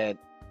have said,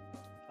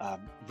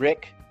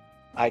 Rick,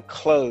 I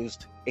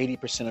closed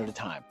 80% of the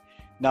time.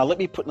 Now let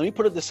me put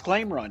a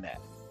disclaimer on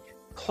that.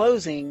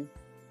 Closing,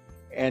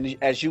 and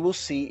as you will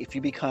see if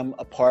you become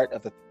a part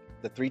of the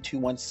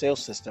 321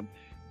 sales system,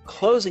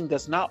 closing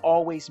does not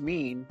always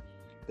mean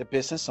the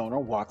business owner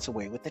walks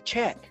away with the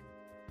check.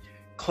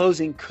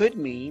 Closing could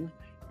mean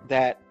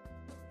that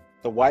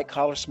the white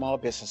collar small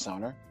business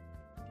owner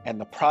and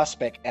the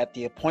prospect at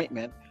the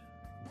appointment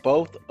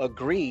both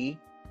agree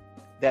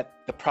that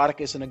the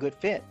product isn't a good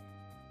fit.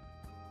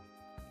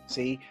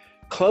 See,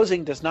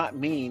 closing does not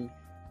mean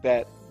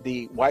that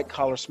the white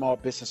collar small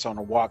business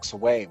owner walks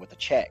away with a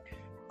check.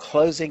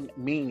 Closing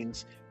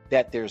means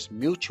that there's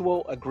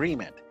mutual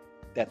agreement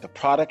that the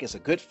product is a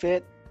good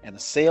fit and a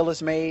sale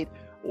is made,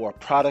 or a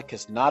product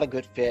is not a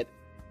good fit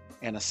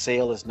and a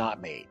sale is not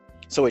made.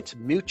 So it's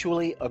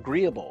mutually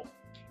agreeable.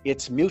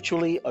 It's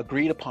mutually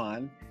agreed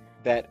upon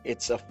that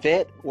it's a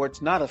fit or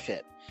it's not a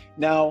fit.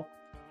 Now,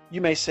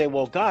 you may say,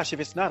 well, gosh, if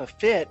it's not a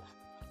fit,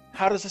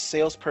 how does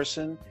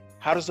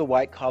the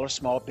white collar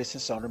small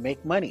business owner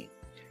make money?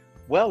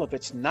 Well, if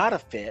it's not a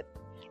fit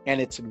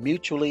and it's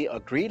mutually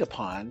agreed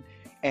upon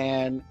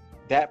and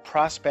that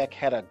prospect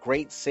had a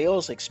great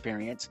sales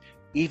experience,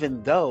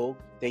 even though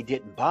they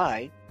didn't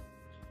buy,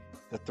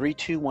 the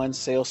 321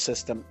 sales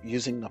system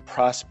using the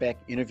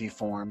prospect interview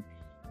form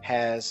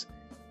has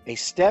a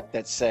step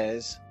that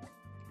says,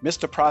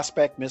 Mr.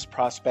 Prospect, Ms.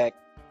 Prospect,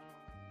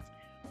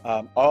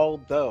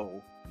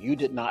 although you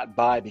did not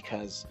buy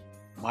because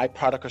my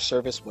product or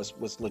service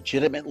was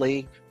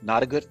legitimately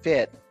not a good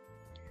fit,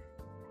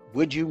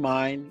 would you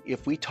mind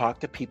if we talk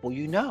to people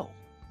you know?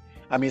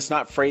 I mean, it's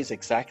not phrased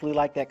exactly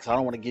like that because I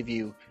don't want to give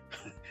you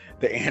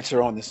the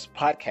answer on this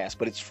podcast,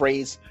 but it's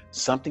phrased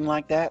something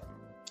like that.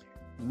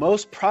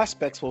 Most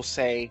prospects will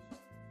say,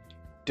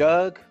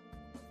 Doug,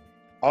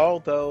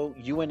 although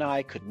you and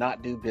I could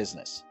not do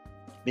business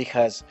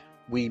because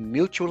we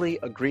mutually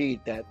agreed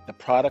that the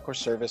product or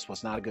service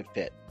was not a good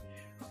fit.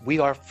 We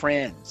are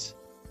friends,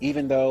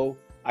 even though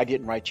I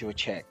didn't write you a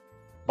check.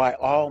 By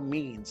all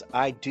means,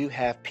 I do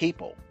have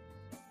people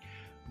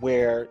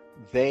where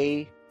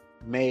they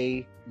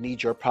may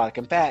need your product.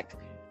 In fact,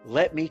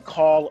 let me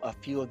call a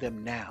few of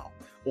them now,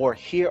 or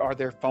here are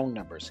their phone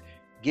numbers.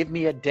 Give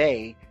me a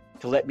day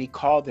to let me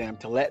call them,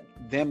 to let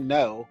them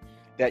know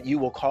that you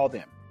will call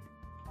them.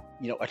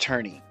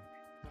 Attorney,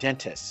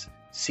 dentist,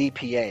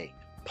 CPA,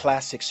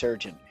 plastic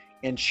surgeon,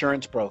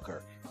 insurance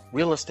broker,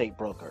 real estate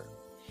broker.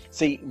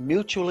 See,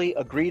 mutually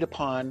agreed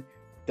upon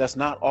does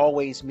not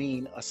always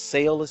mean a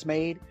sale is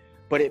made,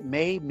 but it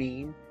may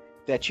mean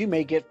that you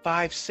may get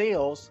 5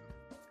 sales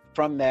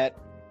from that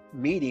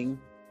meeting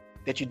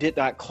that you did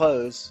not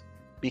close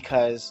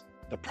because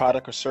the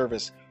product or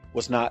service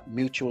was not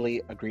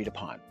mutually agreed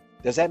upon.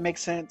 Does that make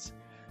sense?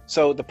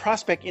 So the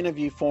prospect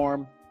interview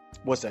form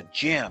was a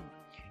gem.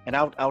 And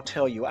I'll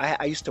tell you,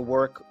 I used to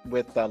work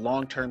with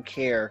long-term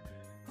care,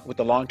 with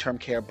the long-term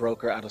care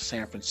broker out of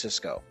San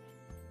Francisco.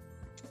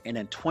 And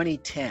in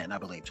 2010, I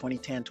believe,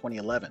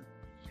 2011,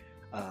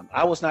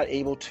 I was not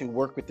able to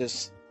work with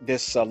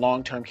this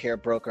long-term care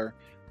broker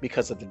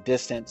because of the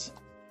distance.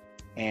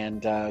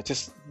 And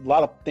just a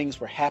lot of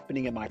things were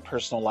happening in my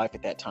personal life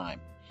at that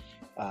time.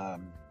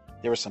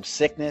 There was some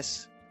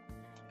sickness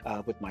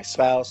with my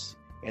spouse,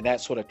 and that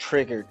sort of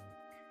triggered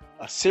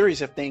a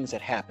series of things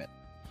that happened.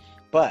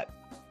 But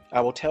I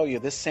will tell you,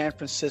 this San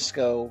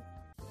Francisco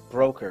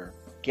broker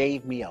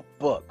gave me a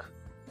book.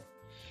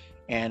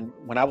 And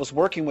when I was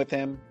working with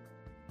him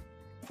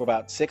for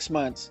about 6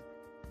 months,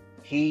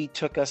 he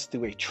took us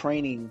through a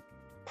training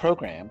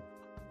program.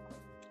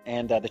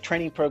 And the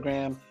training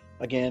program,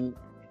 again,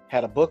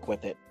 had a book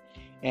with it.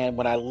 And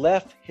when I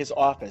left his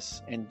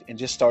office and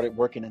just started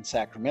working in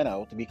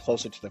Sacramento to be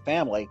closer to the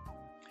family,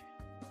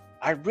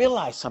 I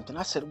realized something.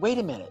 I said, wait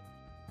a minute.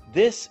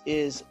 This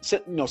is,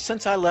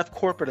 since I left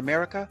corporate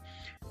America,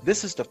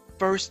 this is the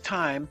first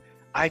time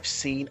I've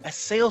seen a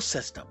sales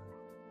system.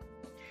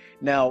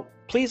 Now,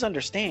 please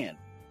understand,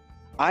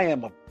 I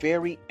am a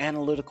very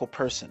analytical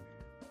person.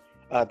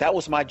 That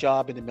was my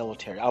job in the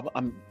military.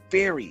 I'm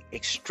very,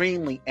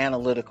 extremely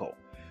analytical.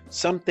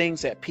 Some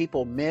things that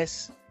people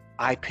miss,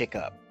 I pick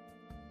up.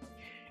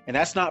 And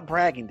that's not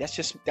bragging. That's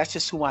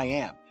just who I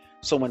am.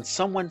 So when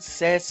someone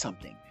says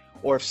something,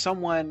 or if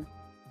someone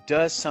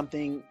does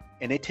something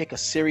and they take a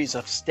series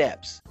of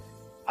steps,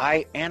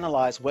 I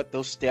analyze what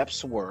those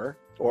steps were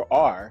or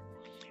are,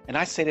 and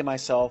I say to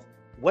myself,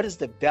 what is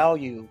the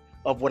value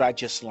of what I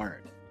just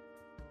learned?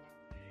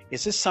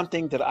 Is this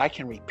something that I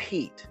can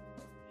repeat?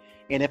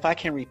 And if I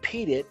can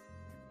repeat it,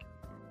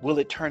 will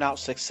it turn out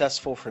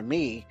successful for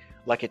me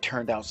like it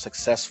turned out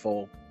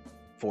successful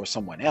for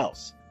someone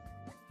else?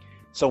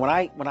 So when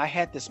I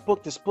had this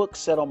book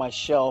sat on my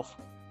shelf,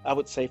 I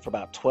would say for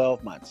about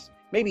 12 months,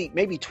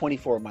 maybe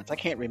 24 months, I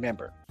can't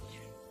remember.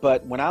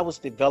 But when I was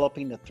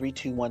developing the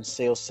 3-2-1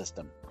 sales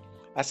system,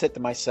 I said to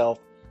myself,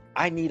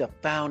 I need a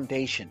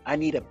foundation. I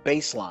need a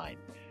baseline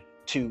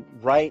to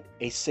write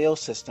a sales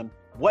system.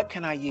 What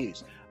can I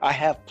use? I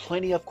have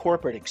plenty of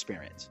corporate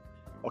experience.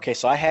 Okay,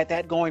 so I had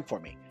that going for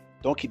me.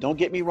 Don't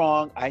get me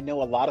wrong. I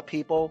know a lot of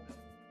people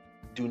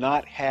do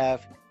not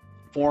have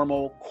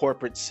formal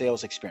corporate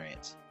sales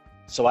experience.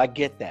 So I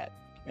get that.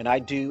 And I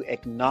do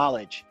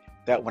acknowledge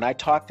that when I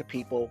talk to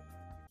people,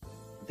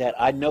 that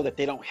I know that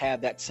they don't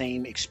have that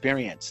same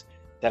experience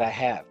that I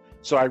have.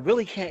 So I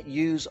really can't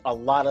use a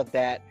lot of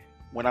that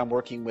when I'm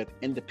working with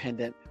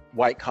independent,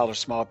 white-collar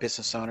small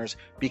business owners,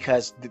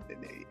 because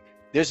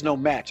there's no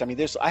match. I mean,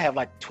 I have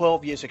like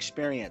 12 years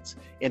experience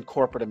in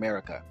corporate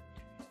America.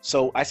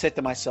 So I said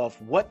to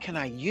myself, what can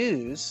I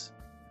use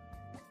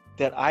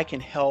that I can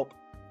help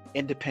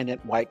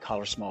independent,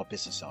 white-collar small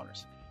business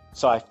owners?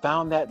 So I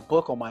found that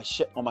book on my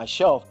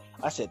shelf.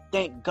 I said,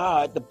 thank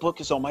God the book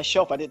is on my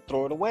shelf. I didn't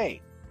throw it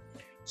away.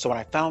 So when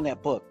I found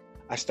that book,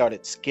 I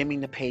started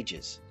skimming the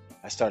pages.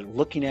 I started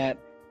looking at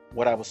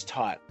what I was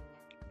taught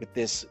with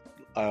this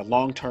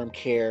long-term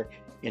care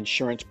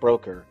insurance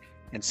broker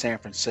in San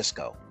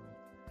Francisco.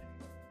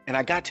 And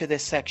I got to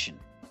this section,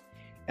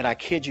 and I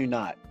kid you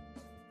not,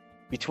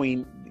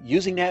 between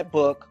using that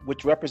book,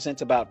 which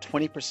represents about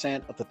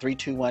 20% of the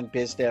 3-2-1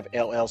 BizDev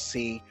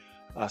LLC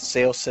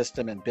sales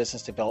system and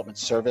business development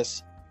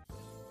service,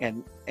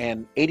 and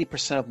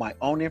 80% of my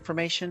own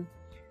information,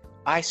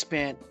 I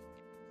spent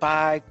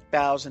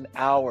 5,000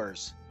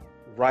 hours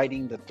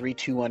writing the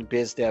 3-2-1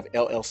 BizDev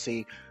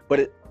LLC,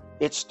 but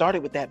it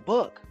started with that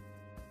book.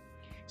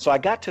 So I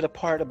got to the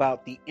part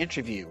about the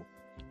interview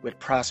with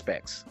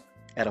prospects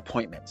at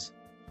appointments.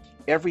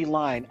 Every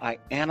line I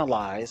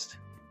analyzed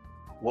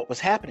what was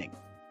happening.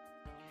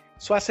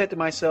 So I said to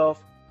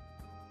myself,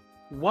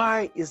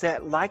 why is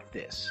that like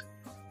this?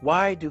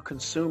 Why do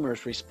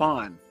consumers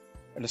respond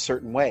in a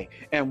certain way?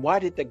 And why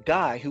did the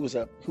guy who was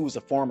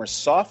a former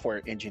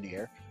software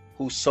engineer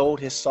who sold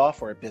his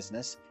software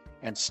business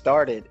and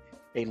started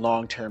a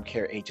long-term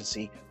care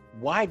agency,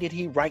 why did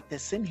he write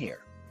this in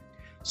here?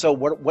 So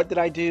what did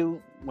I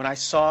do when I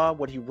saw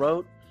what he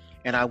wrote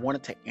and I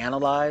wanted to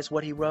analyze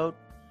what he wrote?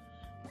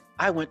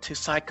 I went to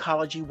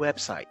psychology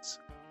websites.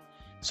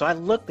 So I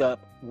looked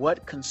up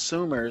what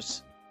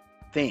consumers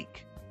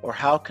think or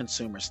how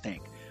consumers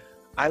think.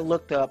 I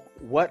looked up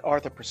what are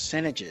the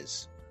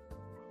percentages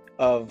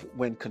of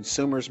when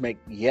consumers make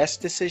yes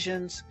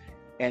decisions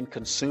and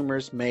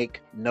consumers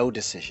make no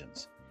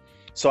decisions.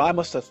 So I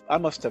must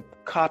have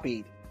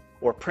copied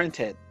or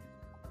printed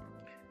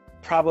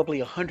probably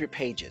 100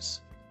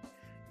 pages.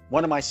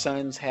 One of my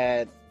sons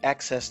had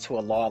access to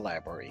a law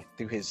library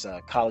through his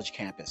college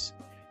campus.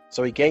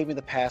 So he gave me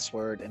the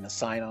password and the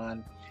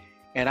sign-on,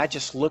 and I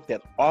just looked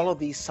at all of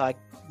these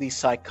the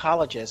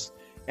psychologists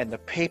and the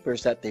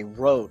papers that they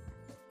wrote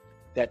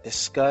that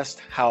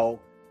discussed how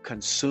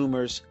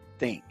consumers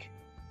think.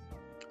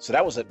 So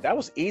that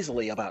was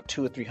easily about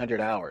 200 or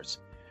 300 hours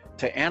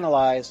to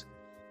analyze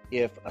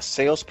if a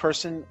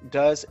salesperson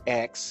does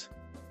X,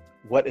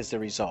 what is the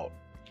result?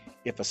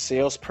 If a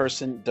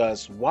salesperson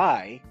does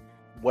Y,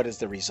 what is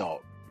the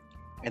result?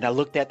 And I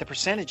looked at the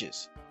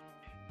percentages.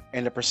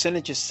 And the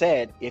percentages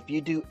said if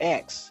you do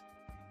X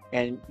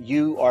and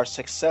you are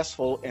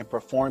successful in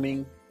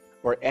performing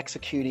or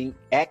executing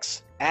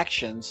X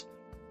actions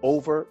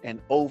over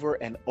and over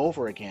and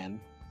over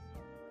again,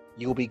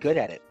 you'll be good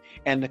at it.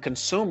 And the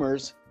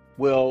consumers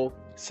will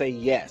say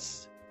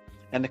yes.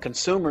 And the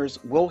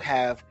consumers will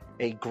have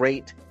a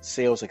great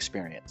sales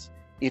experience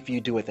if you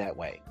do it that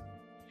way.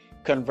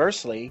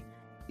 Conversely,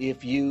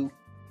 if you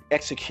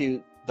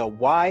execute the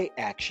Y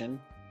action,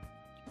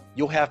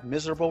 you'll have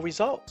miserable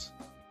results.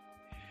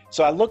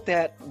 So I looked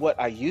at what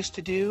I used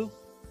to do,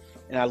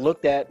 and I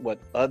looked at what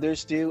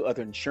others do,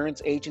 other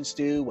insurance agents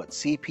do, what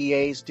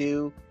CPAs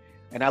do,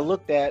 and I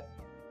looked at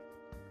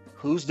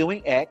who's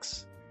doing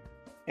X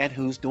and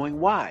who's doing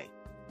Y.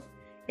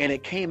 And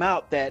it came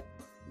out that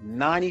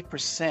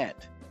 90%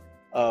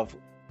 of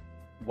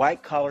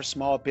white-collar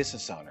small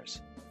business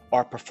owners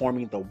are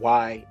performing the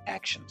Y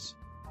actions,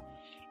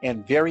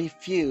 and very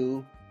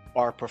few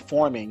are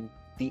performing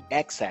the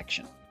X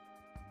action.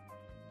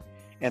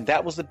 And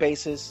that was the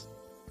basis,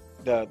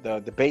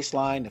 the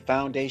baseline, the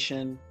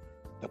foundation,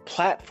 the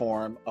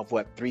platform of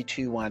what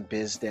 321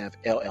 BizDev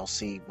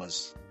LLC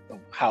was,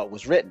 how it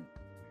was written.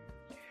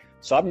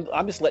 So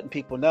I'm just letting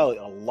people know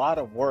a lot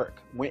of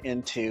work went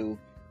into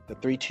the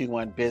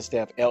 321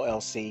 BizDev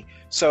LLC.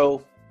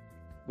 So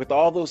with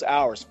all those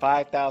hours,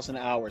 5,000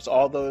 hours,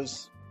 all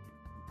those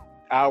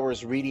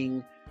hours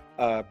reading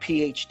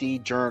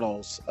PhD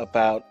journals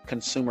about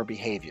consumer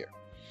behavior,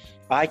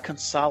 I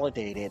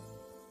consolidated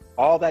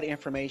all that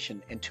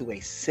information into a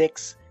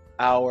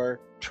 6-hour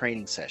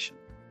training session.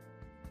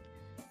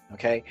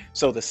 Okay,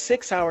 so the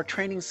 6-hour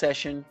training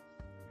session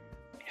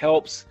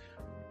helps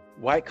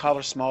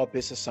white-collar small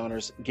business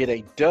owners get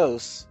a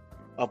dose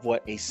of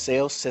what a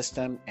sales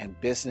system and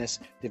business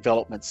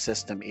development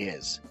system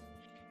is.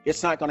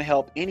 It's not going to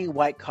help any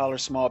white-collar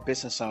small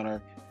business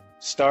owner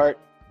start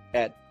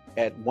at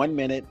 1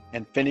 minute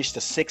and finish the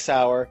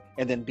 6-hour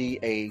and then be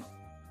a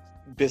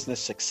business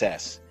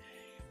success.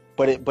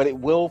 But it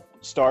will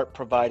start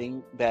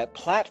providing that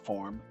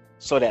platform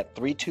so that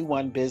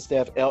 321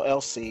 BizDev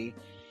LLC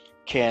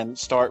can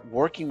start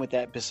working with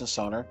that business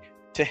owner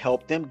to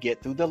help them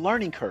get through the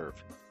learning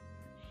curve.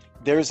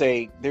 There's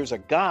a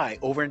guy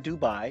over in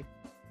Dubai,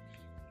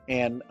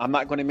 and I'm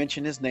not going to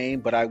mention his name,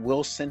 but I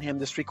will send him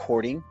this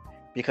recording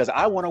because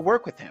I want to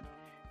work with him.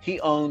 He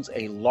owns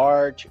a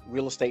large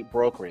real estate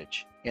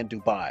brokerage in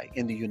Dubai,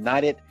 in the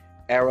United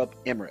Arab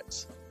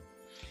Emirates.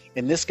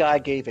 And this guy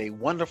gave a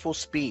wonderful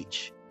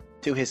speech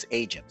to his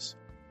agents.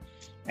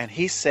 And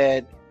he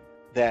said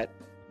that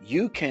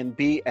you can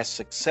be as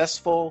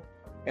successful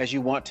as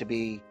you want to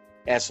be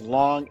as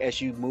long as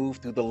you move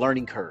through the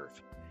learning curve.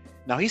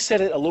 Now, he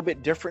said it a little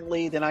bit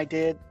differently than I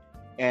did,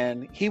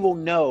 and he will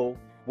know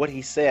what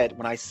he said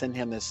when I send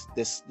him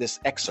this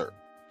excerpt.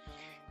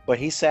 But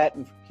he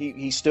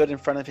stood in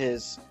front of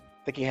his,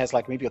 I think he has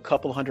like maybe a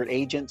couple hundred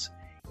agents,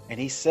 and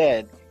he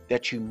said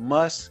that you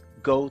must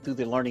go through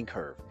the learning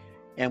curve.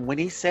 And when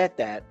he said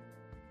that,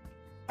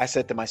 I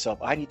said to myself,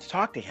 I need to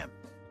talk to him,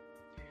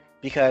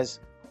 because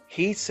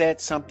he said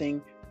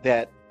something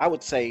that I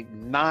would say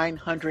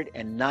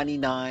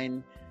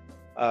 999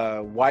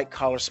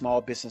 white-collar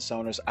small business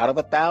owners out of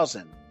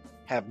 1,000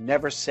 have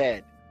never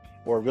said,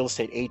 or real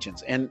estate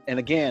agents. And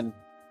again,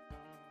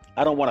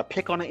 I don't want to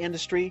pick on the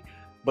industry,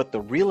 but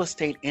the real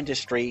estate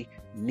industry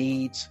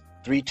needs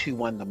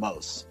 321 the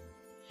most.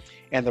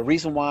 And the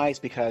reason why is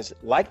because,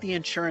 like the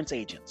insurance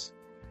agents,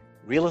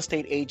 real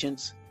estate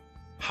agents,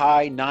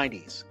 high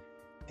 90s,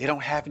 they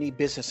don't have any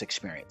business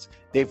experience.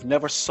 They've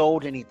never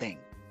sold anything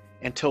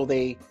until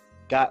they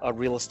got a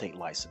real estate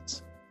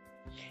license.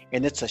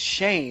 And it's a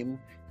shame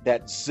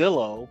that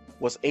Zillow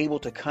was able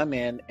to come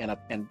in and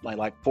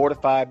like 4 to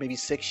 5, maybe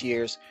 6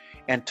 years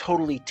and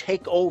totally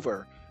take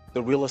over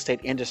the real estate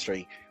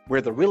industry,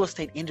 where the real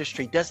estate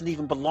industry doesn't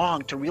even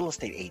belong to real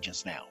estate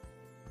agents now.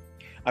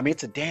 I mean,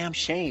 it's a damn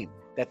shame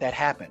that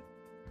happened.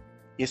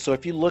 So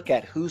if you look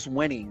at who's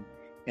winning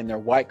in their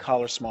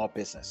white-collar small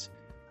business,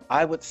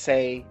 I would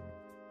say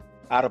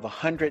out of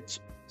 100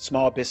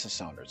 small business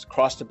owners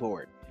across the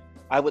board,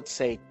 I would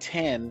say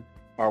 10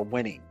 are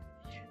winning.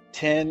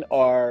 10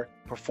 are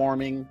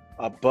performing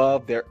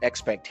above their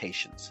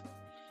expectations.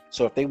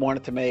 So if they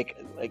wanted to make,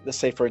 like, let's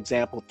say, for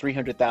example,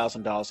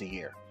 $300,000 a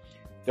year,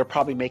 they're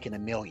probably making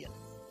 $1 million,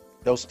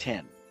 those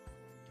 10.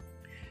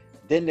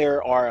 Then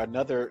there are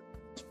another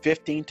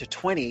 15 to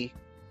 20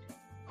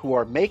 who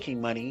are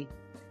making money,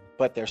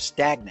 but they're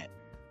stagnant.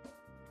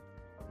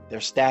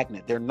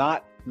 They're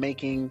not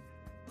making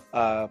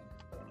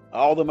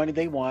all the money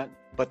they want,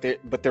 but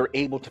they're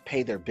able to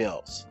pay their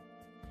bills.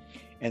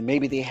 And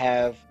maybe they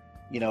have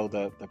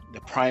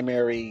the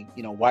primary,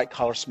 white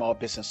collar small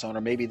business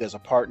owner. Maybe there's a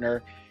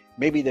partner,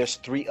 maybe there's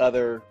three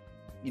other,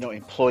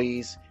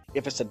 employees.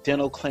 If it's a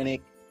dental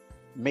clinic,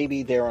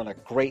 maybe they're on a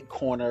great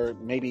corner.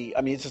 Maybe,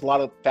 it's just a lot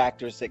of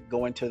factors that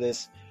go into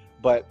this,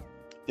 but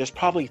there's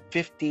probably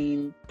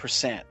 15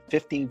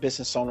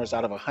 business owners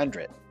out of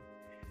 100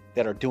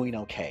 that are doing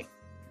okay.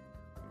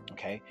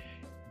 Okay.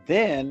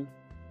 Then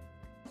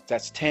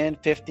that's 10,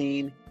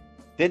 15.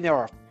 Then there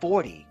are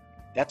 40.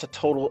 That's a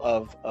total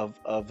of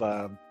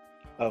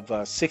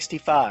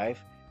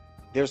 65.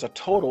 There's a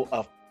total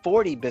of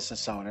 40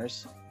 business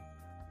owners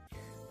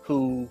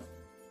who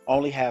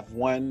only have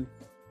one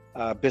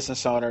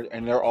business owner,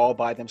 and they're all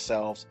by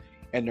themselves,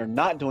 and they're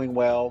not doing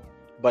well.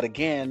 But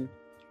again,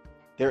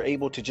 they're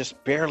able to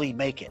just barely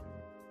make it.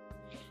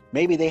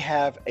 Maybe they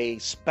have a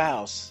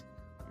spouse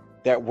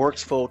that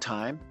works full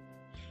time,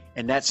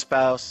 and that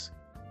spouse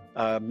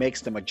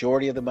makes the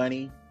majority of the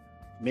money.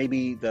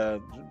 Maybe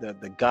the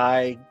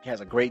guy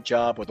has a great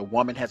job, or the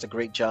woman has a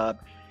great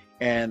job,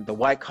 and the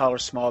white collar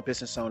small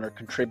business owner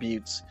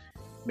contributes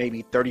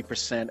maybe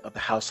 30% of the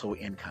household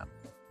income.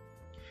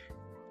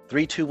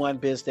 321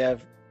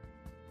 BizDev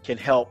can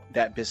help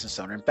that business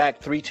owner. In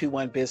fact,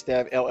 321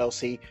 BizDev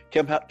LLC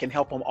can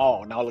help them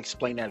all, and I'll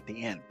explain that at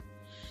the end.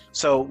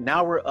 So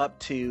now we're up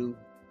to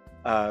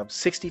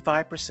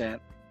 65%.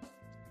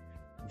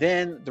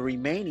 Then the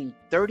remaining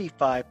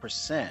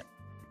 35%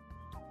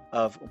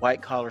 of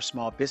white collar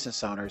small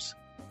business owners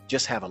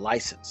just have a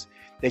license.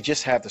 They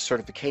just have the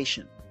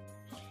certification,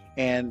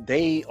 and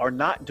they are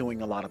not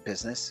doing a lot of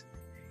business.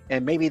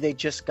 And maybe they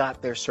just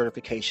got their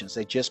certifications.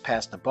 They just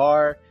passed the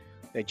bar.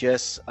 They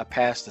just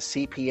passed the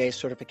CPA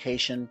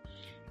certification.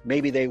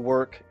 Maybe they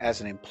work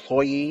as an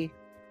employee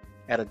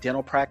at a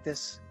dental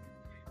practice.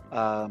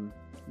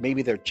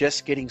 Maybe they're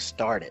just getting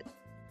started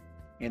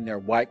in their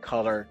white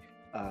collar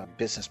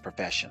business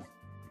profession.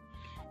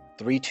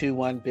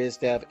 321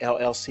 BizDev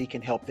LLC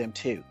can help them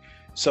too.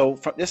 So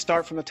let's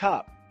start from the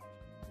top.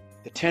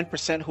 The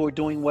 10% who are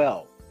doing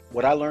well.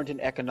 What I learned in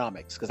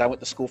economics, because I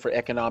went to school for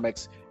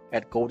economics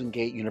at Golden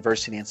Gate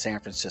University in San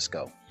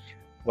Francisco.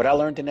 What I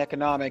learned in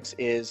economics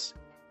is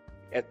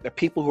the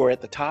people who are at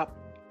the top,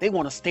 they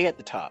want to stay at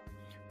the top.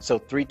 So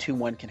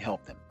 321 can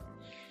help them.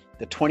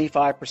 The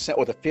 25%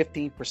 or the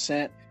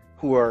 15%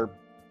 who are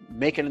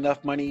making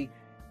enough money,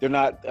 they're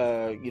not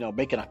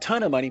making a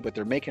ton of money, but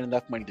they're making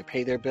enough money to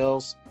pay their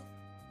bills.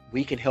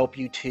 We can help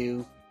you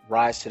to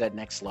rise to that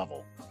next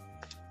level.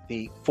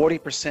 The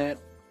 40%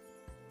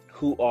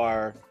 who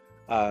are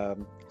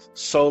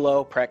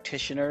solo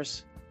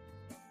practitioners,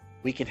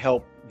 we can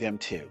help them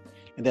too.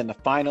 And then the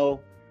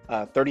final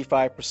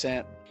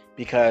 35%,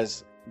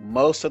 because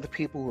most of the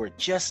people who are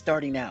just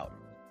starting out,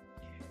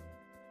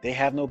 they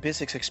have no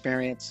business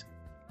experience,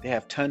 they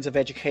have tons of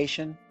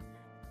education.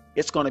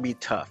 It's going to be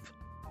tough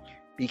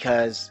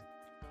because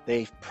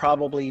they've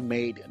probably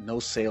made no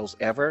sales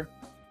ever.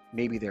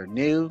 Maybe they're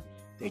new,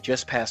 they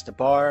just passed the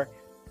bar,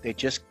 they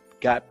just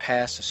got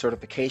past the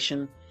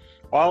certification.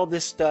 All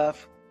this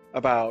stuff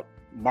about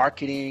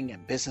marketing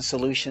and business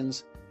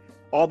solutions,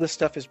 all this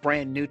stuff is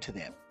brand new to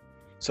them.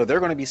 So they're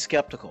going to be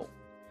skeptical,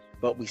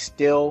 but we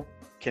still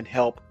can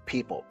help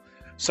people.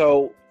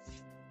 So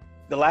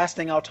the last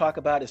thing I'll talk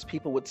about is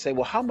people would say,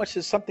 well, how much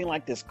does something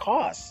like this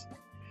cost?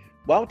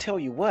 Well, I'll tell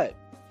you what,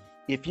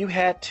 if you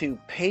had to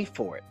pay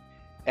for it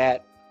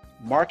at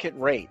market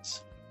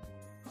rates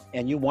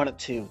and you wanted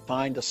to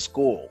find a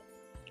school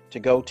to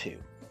go to,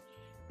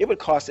 it would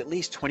cost at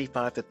least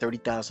 $25,000 to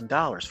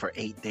 $30,000 for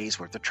 8 days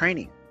worth of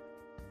training.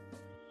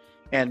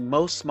 And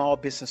most small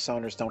business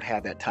owners don't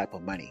have that type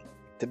of money,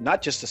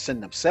 not just to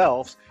send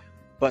themselves,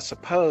 but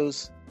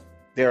suppose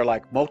there are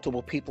like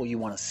multiple people you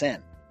want to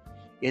send.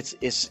 It's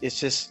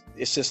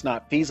just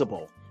not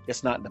feasible.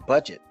 It's not in the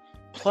budget.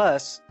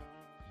 Plus,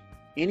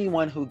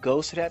 anyone who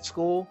goes to that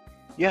school,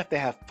 you have to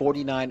have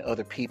 49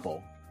 other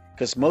people,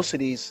 because most of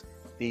these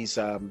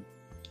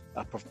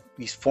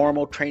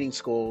formal training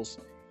schools,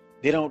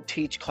 they don't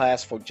teach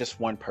class for just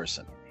one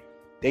person.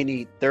 They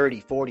need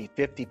 30, 40,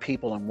 50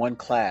 people in one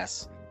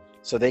class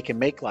so they can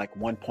make like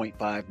 1.5,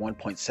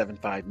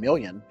 1.75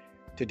 million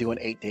to do an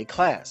 8-day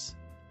class.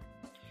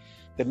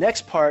 The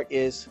next part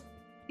is,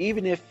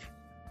 even if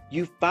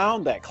you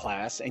found that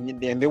class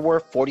and there were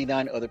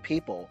 49 other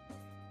people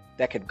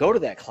that could go to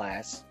that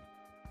class,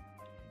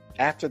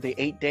 after the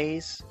 8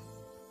 days,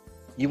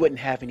 you wouldn't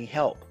have any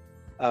help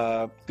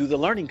through the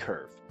learning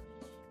curve,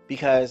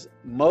 because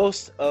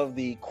most of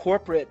the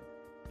corporate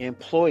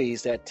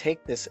employees that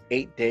take this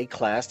 8-day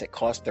class that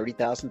costs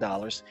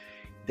 $30,000,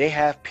 they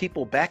have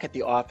people back at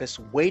the office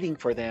waiting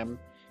for them,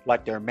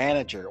 like their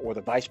manager or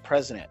the vice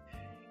president.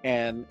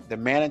 And the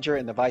manager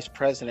and the vice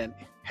president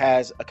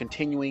has a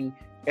continuing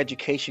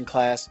education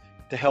class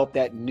to help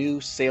that new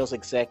sales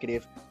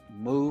executive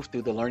move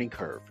through the learning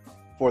curve.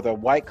 For the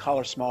white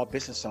collar small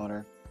business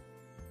owner,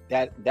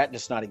 that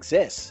does not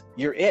exist.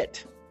 You're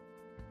it.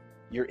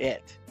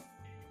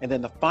 And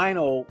then the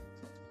final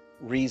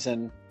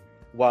reason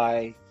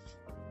why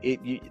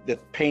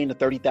paying the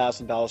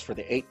 $30,000 for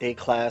the 8-day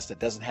class that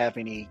doesn't have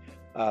any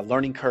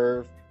learning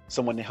curve,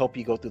 someone to help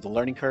you go through the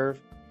learning curve.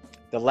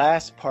 The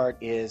last part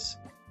is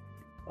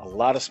a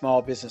lot of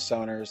small business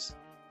owners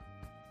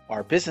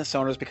are business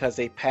owners because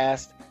they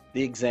passed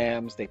the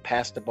exams, they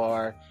passed the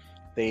bar,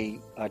 they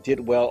did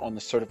well on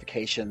the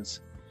certifications,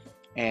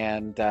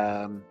 and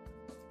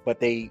but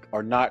they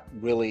are not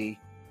really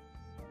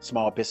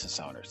small business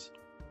owners.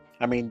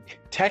 I mean,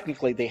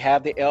 technically they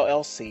have the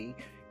LLC,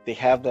 they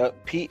have the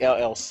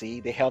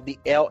PLLC, they have the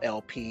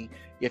LLP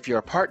if you're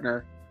a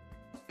partner,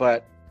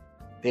 but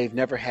they've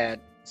never had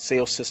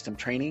sales system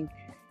training,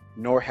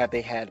 nor have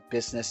they had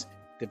business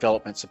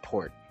development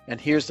support.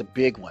 And here's the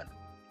big one.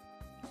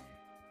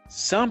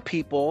 Some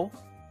people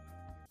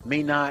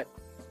may not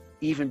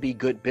even be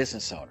good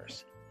business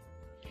owners.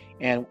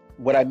 And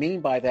what I mean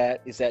by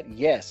that is that,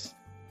 yes,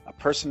 a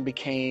person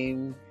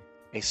became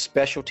a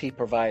specialty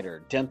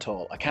provider,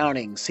 dental,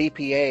 accounting,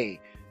 CPA,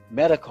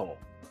 medical,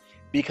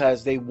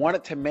 because they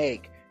wanted to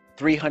make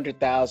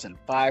 $300,000,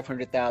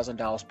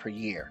 $500,000 per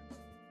year.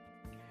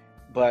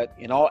 But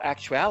in all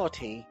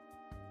actuality,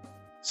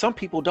 some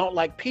people don't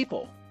like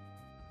people.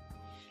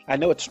 I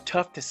know it's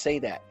tough to say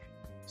that.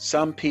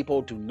 Some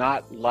people do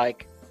not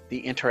like the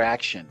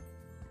interaction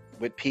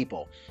with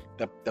people,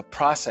 the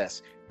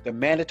process, the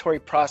mandatory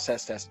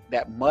process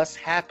that must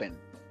happen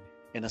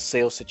in a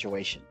sales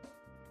situation.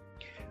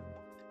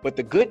 But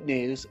the good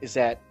news is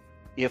that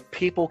if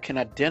people can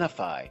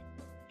identify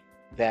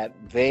that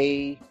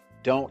they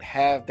don't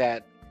have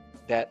that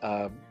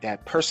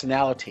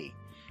personality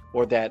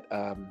or that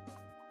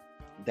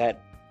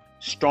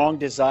strong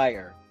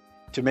desire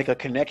to make a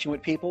connection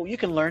with people, you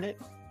can learn it.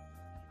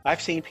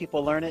 I've seen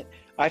people learn it.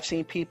 I've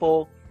seen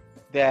people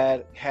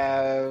that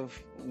have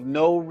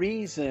no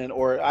reason,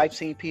 or I've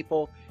seen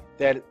people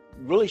that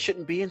really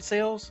shouldn't be in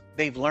sales.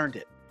 They've learned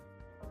it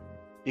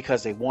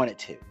because they wanted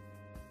to.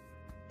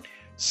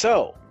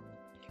 So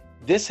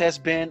this has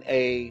been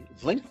a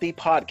lengthy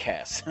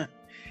podcast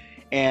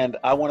and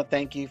I want to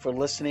thank you for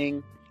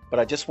listening, but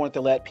I just wanted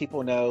to let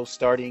people know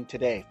starting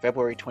today,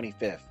 February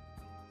 25th,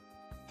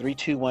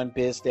 321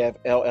 BizDev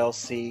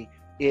LLC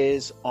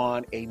is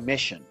on a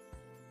mission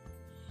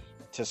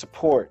to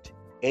support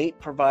 8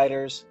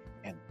 providers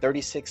in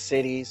 36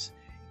 cities.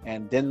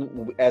 And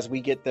then as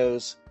we get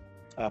those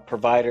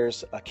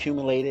providers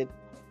accumulated,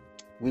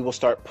 we will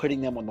start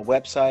putting them on the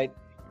website,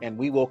 and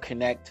we will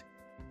connect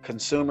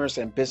consumers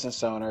and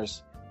business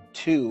owners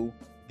to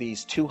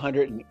these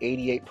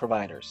 288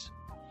 providers.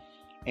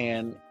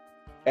 And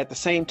at the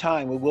same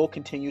time, we will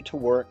continue to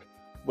work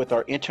with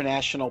our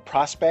international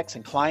prospects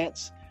and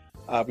clients.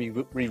 We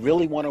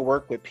really want to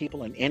work with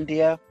people in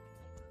India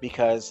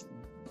because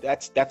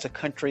that's a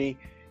country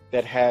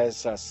that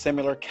has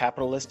similar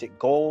capitalistic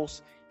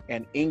goals,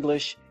 and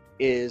English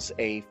is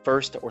a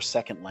first or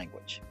second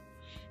language.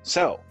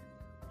 So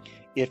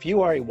if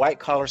you are a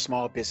white-collar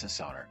small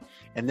business owner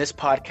and this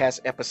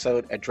podcast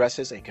episode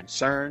addresses a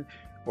concern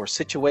or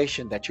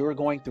situation that you are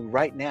going through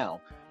right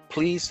now,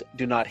 please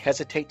do not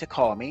hesitate to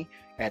call me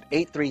at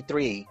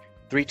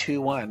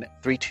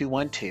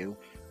 833-321-3212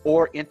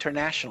 or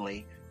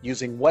internationally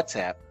using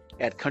WhatsApp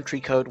at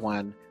country code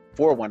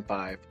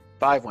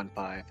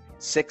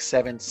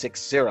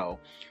 1-415-515-6760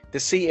 to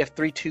see if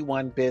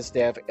 321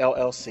 BizDev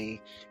LLC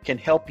can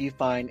help you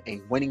find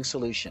a winning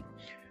solution.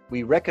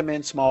 We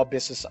recommend small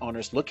business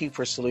owners looking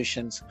for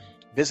solutions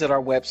visit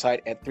our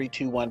website at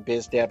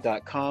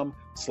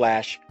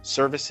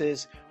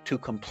 321bizdev.com/services to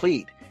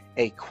complete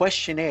a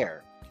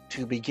questionnaire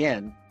to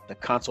begin the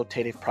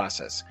consultative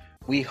process.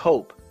 We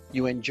hope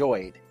you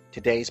enjoyed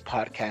today's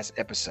podcast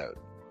episode.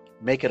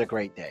 Make it a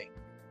great day.